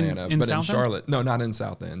DC or Atlanta. In but South in Charlotte, no, not in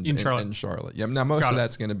South End. In Charlotte. In Charlotte. Yeah. Now most of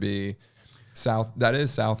that's going to be that is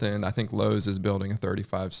South End. I think Lowe's is building a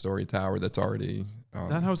 35-story tower that's already. Is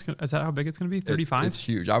that how big it's going to be? 35? It's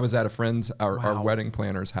huge. I was at a friend's, our Wow. wedding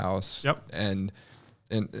planner's house. Yep. And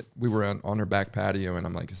we were on her back patio, and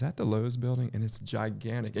I'm like, is that the Lowe's building? And it's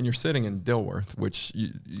gigantic. And you're sitting in Dilworth, which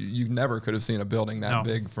you never could have seen a building that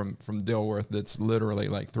big from Dilworth that's literally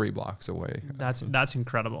like 3 blocks away. That's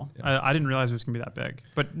incredible. Yeah. I didn't realize it was going to be that big,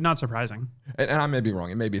 but not surprising. And I may be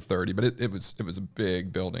wrong. It may be 30, but it was a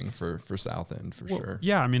big building for South End for sure.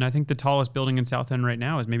 Yeah, I mean, I think the tallest building in South End right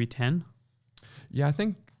now is maybe 10. Yeah, I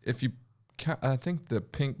think I think the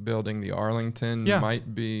pink building, the Arlington,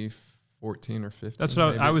 might be 14 or 15. That's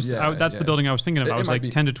what I was. That's the building I was thinking of. I was like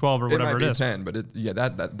 10 to 12 or whatever it is. 10, but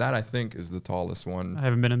that I think is the tallest one. I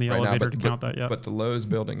haven't been in the elevator to count that yet. But the Lowe's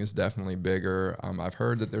building is definitely bigger. I've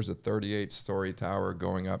heard that there's a 38-story tower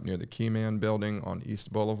going up near the Keyman building on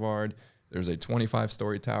East Boulevard. There's a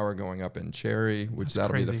 25-story tower going up in Cherry, which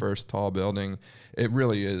that'll be the first tall building. It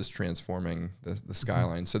really is transforming the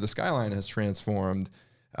skyline. Mm-hmm. So the skyline has transformed.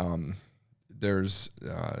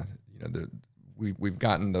 We've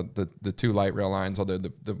gotten the 2 light rail lines, although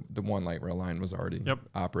the 1 light rail line was already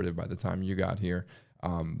operative by the time you got here.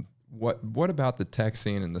 What about the tech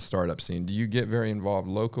scene and the startup scene? Do you get very involved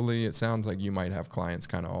locally? It sounds like you might have clients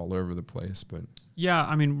kind of all over the place, but. Yeah,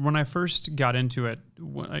 I mean, when I first got into it,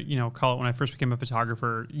 when I first became a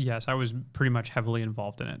photographer, yes, I was pretty much heavily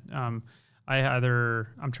involved in it. I'm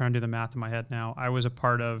trying to do the math in my head now. I was a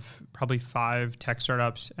part of probably 5 tech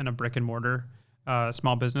startups and a brick and mortar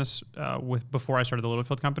small business before I started the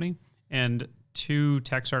Littlefield company, and 2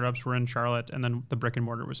 tech startups were in Charlotte, and then the brick and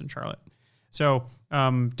mortar was in Charlotte. So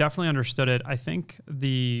definitely understood it. I think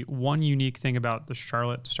the one unique thing about the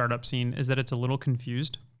Charlotte startup scene is that it's a little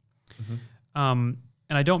confused. Mm-hmm. And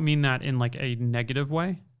I don't mean that in like a negative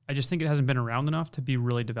way. I just think it hasn't been around enough to be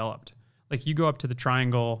really developed. Like you go up to the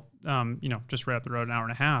Triangle, just right up the road, an hour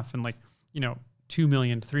and a half, and $2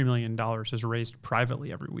 million to $3 million is raised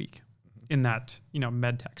privately every week in that,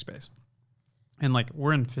 med tech space. And like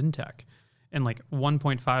we're in fintech, and like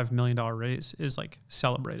 $1.5 million raise is like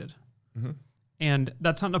celebrated. Mm-hmm. And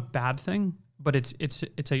that's not a bad thing, but it's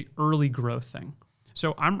a early growth thing.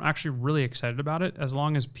 So I'm actually really excited about it, as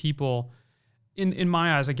long as people, in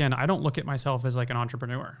my eyes, again, I don't look at myself as like an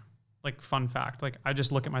entrepreneur. Like, fun fact, like I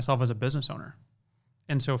just look at myself as a business owner.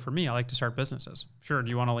 And so for me, I like to start businesses. Sure, do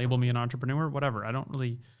you want to label me an entrepreneur? Whatever. I don't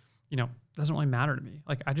really, it doesn't really matter to me.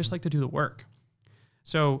 Like, I just like to do the work.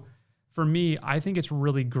 So for me, I think it's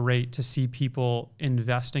really great to see people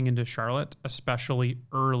investing into Charlotte, especially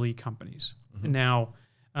early companies. Mm-hmm. Now,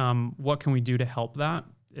 what can we do to help that?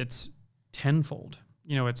 It's tenfold.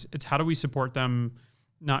 It's how do we support them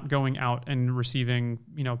not going out and receiving,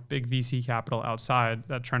 big VC capital outside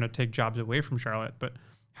that trying to take jobs away from Charlotte, but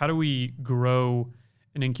how do we grow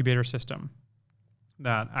an incubator system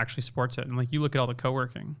that actually supports it? And like, you look at all the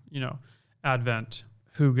co-working, Advent,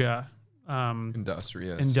 Huga,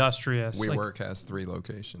 Industrious. WeWork has 3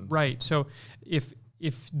 locations. Right. So if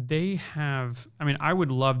they have, I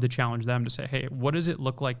would love to challenge them to say, hey, what does it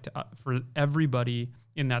look like for everybody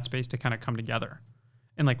in that space to kind of come together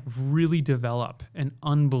and like really develop an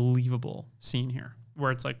unbelievable scene here?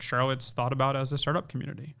 where it's like Charlotte's thought about as a startup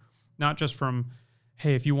community, not just from,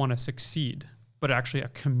 hey, if you want to succeed, but actually a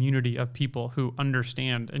community of people who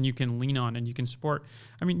understand and you can lean on and you can support.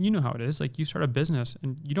 I mean, you know how it is. Like, you start a business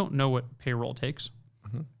and you don't know what payroll takes.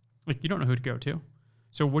 Mm-hmm. Like, you don't know who to go to.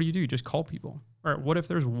 So what do? You just call people. All right, what if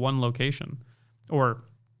there's one location or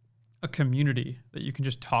a community that you can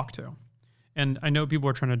just talk to? And I know people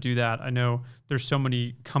are trying to do that. I know there's so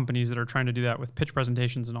many companies that are trying to do that with pitch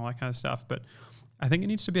presentations and all that kind of stuff. But I think it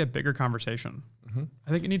needs to be a bigger conversation. Mm-hmm.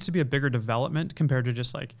 I think it needs to be a bigger development compared to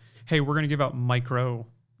just like, hey, we're going to give out micro,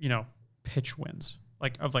 pitch wins,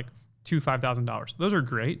 like of like $5,000. Those are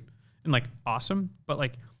great and like awesome. But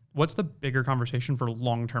like, what's the bigger conversation for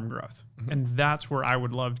long-term growth? Mm-hmm. And that's where I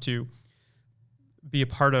would love to be a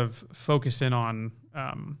part of, focus in on,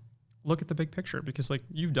 look at the big picture, because like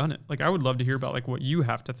you've done it. Like, I would love to hear about like what you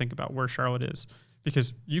have to think about where Charlotte is,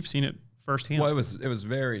 because you've seen it firsthand. Well, it was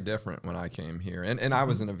very different when I came here, and I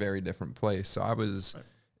was in a very different place. So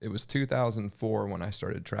it was 2004 when I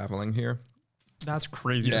started traveling here. That's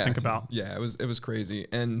crazy to think about. Yeah, it was crazy.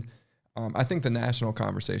 And I think the national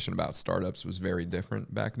conversation about startups was very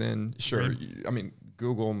different back then. Sure. Right. I mean,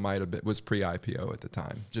 Google was pre-IPO at the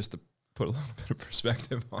time, just to put a little bit of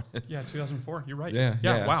perspective on it. Yeah, 2004. You're right.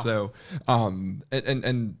 Yeah. Wow. So,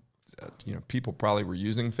 people probably were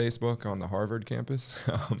using Facebook on the Harvard campus.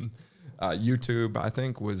 YouTube, I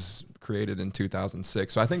think, was created in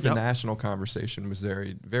 2006. So I think the national conversation was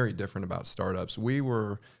very, very different about startups. We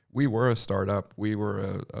were a startup. We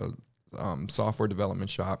were a software development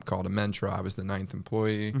shop called Amentra. I was the 9th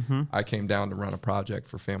employee. Mm-hmm. I came down to run a project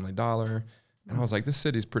for Family Dollar. And I was like, this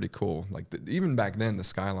city's pretty cool. Like, even back then, the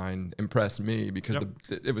skyline impressed me because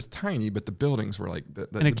it was tiny, but the buildings were like...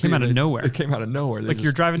 And it came out of nowhere. It came out of nowhere. Like,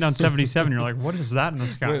 you're driving down 77, you're like, what is that in the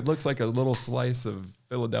sky? It looks like a little slice of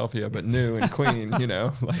Philadelphia, but new and clean,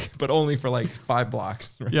 but only for like 5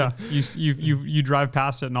 blocks. Right? Yeah, you drive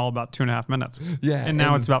past it in all about 2.5 minutes. Yeah. And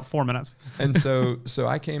now it's about 4 minutes. And so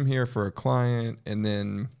I came here for a client, and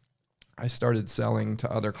then I started selling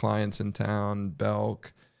to other clients in town,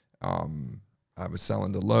 Belk. I was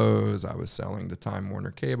selling to Lowe's. I was selling to Time Warner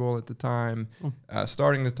Cable at the time,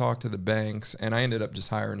 starting to talk to the banks. And I ended up just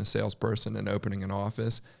hiring a salesperson and opening an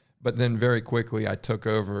office. But then very quickly, I took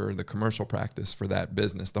over the commercial practice for that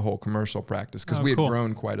business, the whole commercial practice, because we had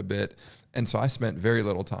grown quite a bit. And so I spent very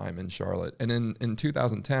little time in Charlotte. And in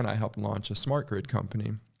 2010, I helped launch a smart grid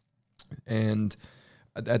company. And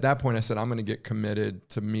at that point, I said, I'm going to get committed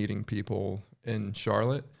to meeting people in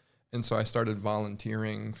Charlotte. And so I started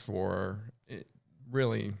volunteering for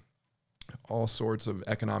really all sorts of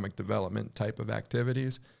economic development type of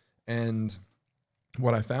activities. And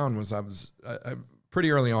what I found was I pretty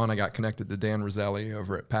early on, I got connected to Dan Roselli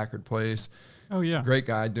over at Packard Place. Oh, yeah. Great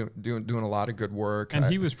guy, doing a lot of good work. And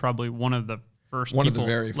he was probably one of the first One people, of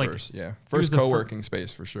the very first, yeah. First co-working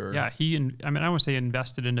space for sure. Yeah, I would say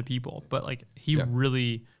invested into people, but like he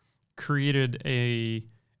really created a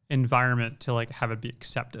environment to like have it be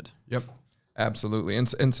accepted. Yep. Absolutely.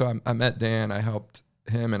 And so I met Dan. I helped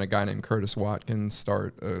him and a guy named Curtis Watkins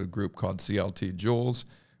start a group called CLT Jules,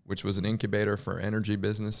 which was an incubator for energy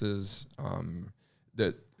businesses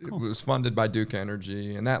that was funded by Duke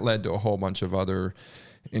Energy. And that led to a whole bunch of other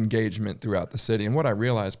engagement throughout the city. And what I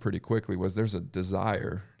realized pretty quickly was there's a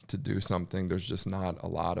desire to do something. There's just not a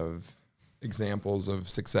lot of examples of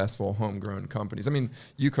successful homegrown companies. I mean,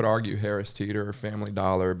 you could argue Harris Teeter, Family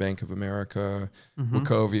Dollar, Bank of America,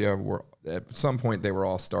 Wachovia were at some point they were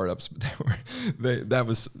all startups, but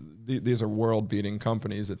these are world-beating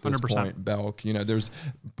companies at this 100%. point. Belk,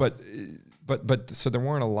 but so there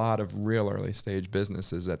weren't a lot of real early stage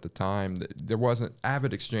businesses at the time. There wasn't.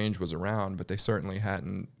 Avid Exchange was around, but they certainly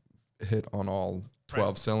hadn't hit on all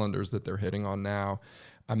 12 cylinders that they're hitting on now.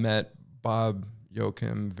 I met Bob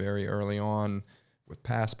Joachim very early on with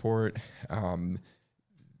Passport.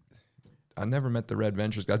 I never met the Red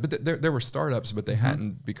Ventures guys, but there were startups, but they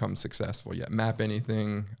hadn't become successful yet. Map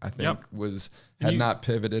Anything, I think, had not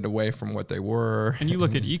pivoted away from what they were. And you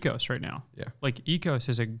look at Ecos right now. Yeah. Like Ecos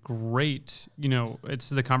is a great, it's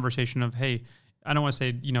the conversation of, hey, I don't want to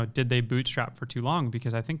say, did they bootstrap for too long?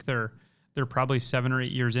 Because I think they're probably 7 or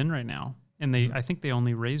 8 years in right now. And I think they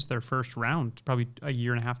only raised their first round probably a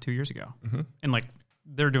year and a half, 2 years ago. Mm-hmm. And like,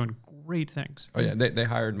 they're doing great things. Oh yeah, they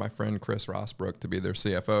hired my friend Chris Rossbrook to be their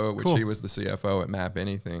CFO, which he was the CFO at Map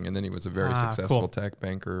Anything, and then he was a very successful tech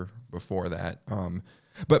banker before that.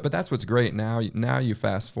 But that's what's great now. Now you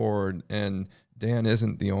fast forward, and Dan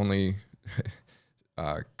isn't the only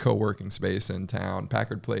co-working space in town.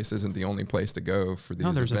 Packard Place isn't the only place to go for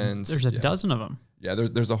these events. There's a dozen of them. Yeah,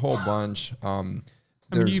 there's a whole bunch. I mean,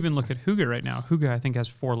 you even look at Huga right now. Huga, I think, has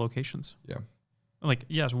 4 locations. Yeah. Like,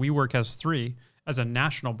 yes, WeWork has 3 as a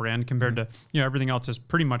national brand compared to, everything else is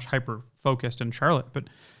pretty much hyper focused in Charlotte. But,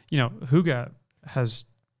 Hygge has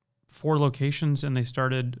 4 locations and they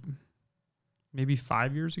started maybe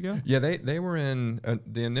 5 years ago. Yeah, they were in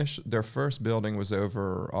their first building was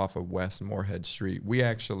over off of West Moorhead Street. We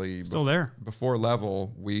actually still there before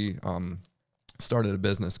Level. We started a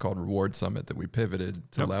business called Reward Summit that we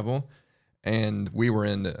pivoted to Level, and we were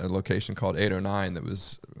in a location called 809 that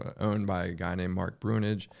was owned by a guy named Mark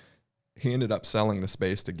Brunage. He ended up selling the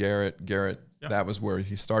space to Garrett. That was where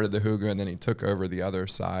he started the Hygge, and then he took over the other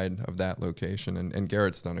side of that location. And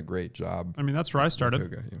Garrett's done a great job. I mean, that's where I started.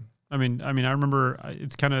 Hygge, yeah. I mean, I remember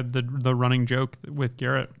it's kind of the running joke with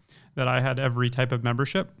Garrett that I had every type of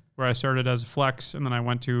membership, where I started as Flex, and then I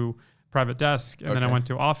went to private desk, and then I went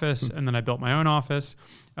to office, and then I built my own office.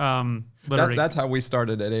 That's how we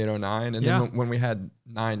started at 809. And then when we had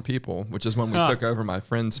 9 people, which is when we took over my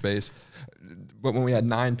friend's space, but when we had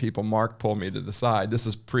 9 people, Mark pulled me to the side. This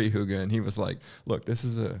is pre-Hygge, and he was like, look, this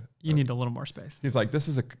is you need a little more space. He's like, this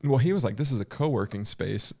is a co-working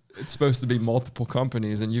space. It's supposed to be multiple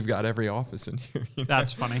companies, and you've got every office in here.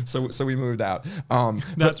 That's funny. So we moved out.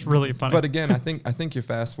 That's really funny. But again, I think you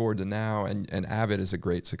fast forward to now, and Avid is a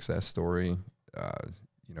great success story.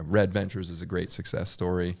 Red Ventures is a great success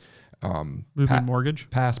story. Movement Mortgage,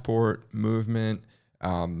 Passport, Movement.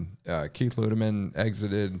 Keith Ludeman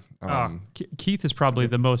exited. Keith is probably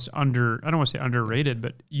the most I don't want to say underrated,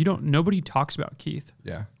 but nobody talks about Keith.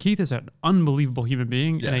 Yeah. Keith is an unbelievable human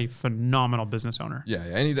being and a phenomenal business owner. Yeah.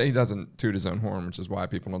 And he doesn't toot his own horn, which is why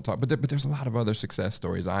people don't talk. But there's a lot of other success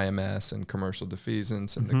stories, IMS and commercial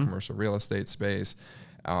defeasance and the commercial real estate space.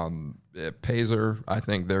 Pazer, I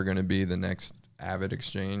think they're going to be the next Avid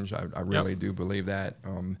exchange. I really do believe that.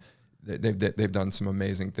 They've done some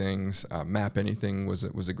amazing things. Map Anything was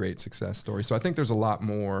a great success story. So I think there's a lot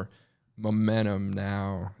more momentum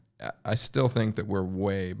now. I still think that we're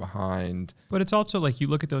way behind. But it's also like you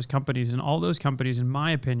look at those companies, and all those companies, in my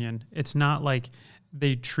opinion, it's not like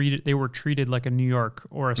they were treated like a New York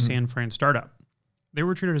or a San Fran startup. They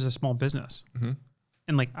were treated as a small business.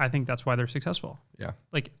 And like, I think that's why they're successful. Yeah.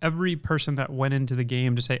 Like every person that went into the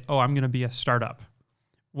game to say, oh, I'm going to be a startup,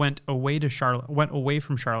 went away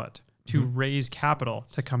from Charlotte to raise capital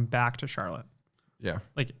to come back to Charlotte. Yeah.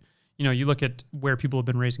 Like, you look at where people have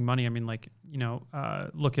been raising money. I mean, like,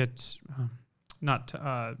 look at Skip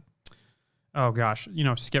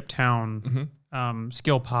Town,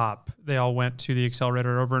 Skill Pop. They all went to the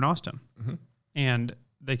accelerator over in Austin, and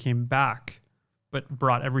they came back, but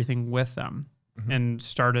brought everything with them and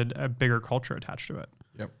started a bigger culture attached to it.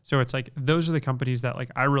 Yep. So it's like, those are the companies that like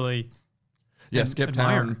I really Skip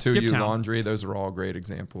Town, 2U Laundry, those are all great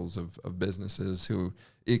examples of businesses who,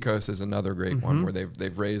 Ecos is another great one where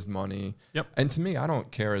they've raised money. Yep. And to me, I don't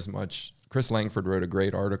care as much. Chris Langford wrote a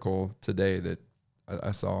great article today that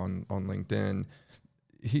I saw on LinkedIn.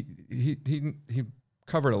 He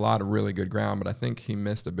covered a lot of really good ground, but I think he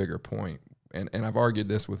missed a bigger point. And I've argued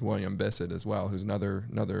this with William Bissett as well, who's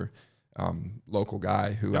another local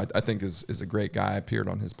guy who I think is a great guy. I appeared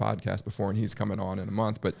on his podcast before, and he's coming on in a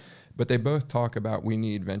month. But they both talk about we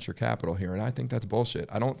need venture capital here, and I think that's bullshit.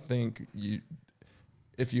 I don't think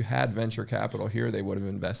if you had venture capital here, they would have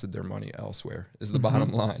invested their money elsewhere, is the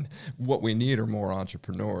bottom line. What we need are more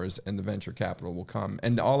entrepreneurs, and the venture capital will come.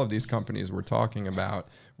 And all of these companies we're talking about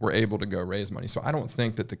were able to go raise money. So I don't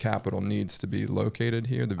think that the capital needs to be located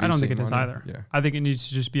here. The VC I don't think it money, is either. Yeah. I think it needs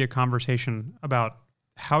to just be a conversation about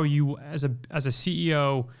how you, as a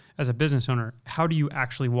CEO, as a business owner, how do you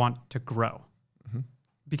actually want to grow?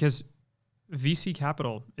 Because VC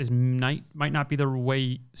capital might not be the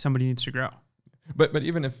way somebody needs to grow. But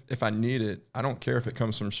even if I need it, I don't care if it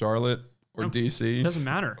comes from Charlotte or DC. It doesn't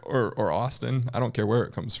matter. Or Austin. I don't care where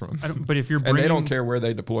it comes from. But if you're and they don't care where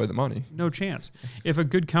they deploy the money. No chance. If a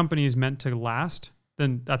good company is meant to last,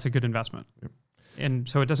 then that's a good investment. Yep. And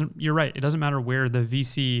so you're right. It doesn't matter where the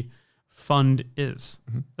VC fund is.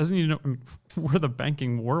 Doesn't even know, we're the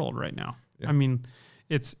banking world right now. Yeah. I mean,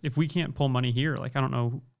 if we can't pull money here, like, I don't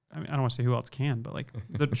know. I mean, I don't want to say who else can, but like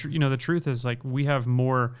the truth is, like, we have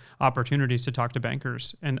more opportunities to talk to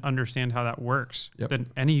bankers and understand how that works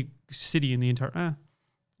than any city in the entire, I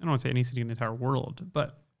don't want to say any city in the entire world,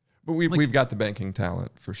 but we've got the banking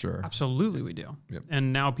talent for sure. Absolutely, we do. Yep.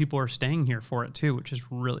 And now people are staying here for it too, which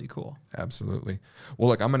is really cool. Absolutely. Well,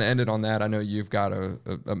 look, I'm going to end it on that. I know you've got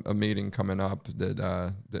a meeting coming up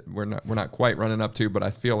that we're not quite running up to, but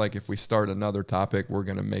I feel like if we start another topic, we're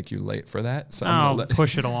going to make you late for that. So I'll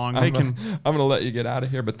push it along. I'm going to let you get out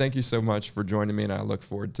of here. But thank you so much for joining me, and I look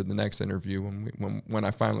forward to the next interview when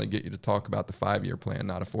I finally get you to talk about the 5-year plan,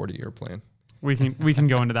 not a 40-year plan. we can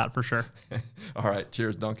go into that for sure. All right.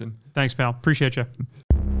 Cheers, Duncan. Thanks, pal. Appreciate you.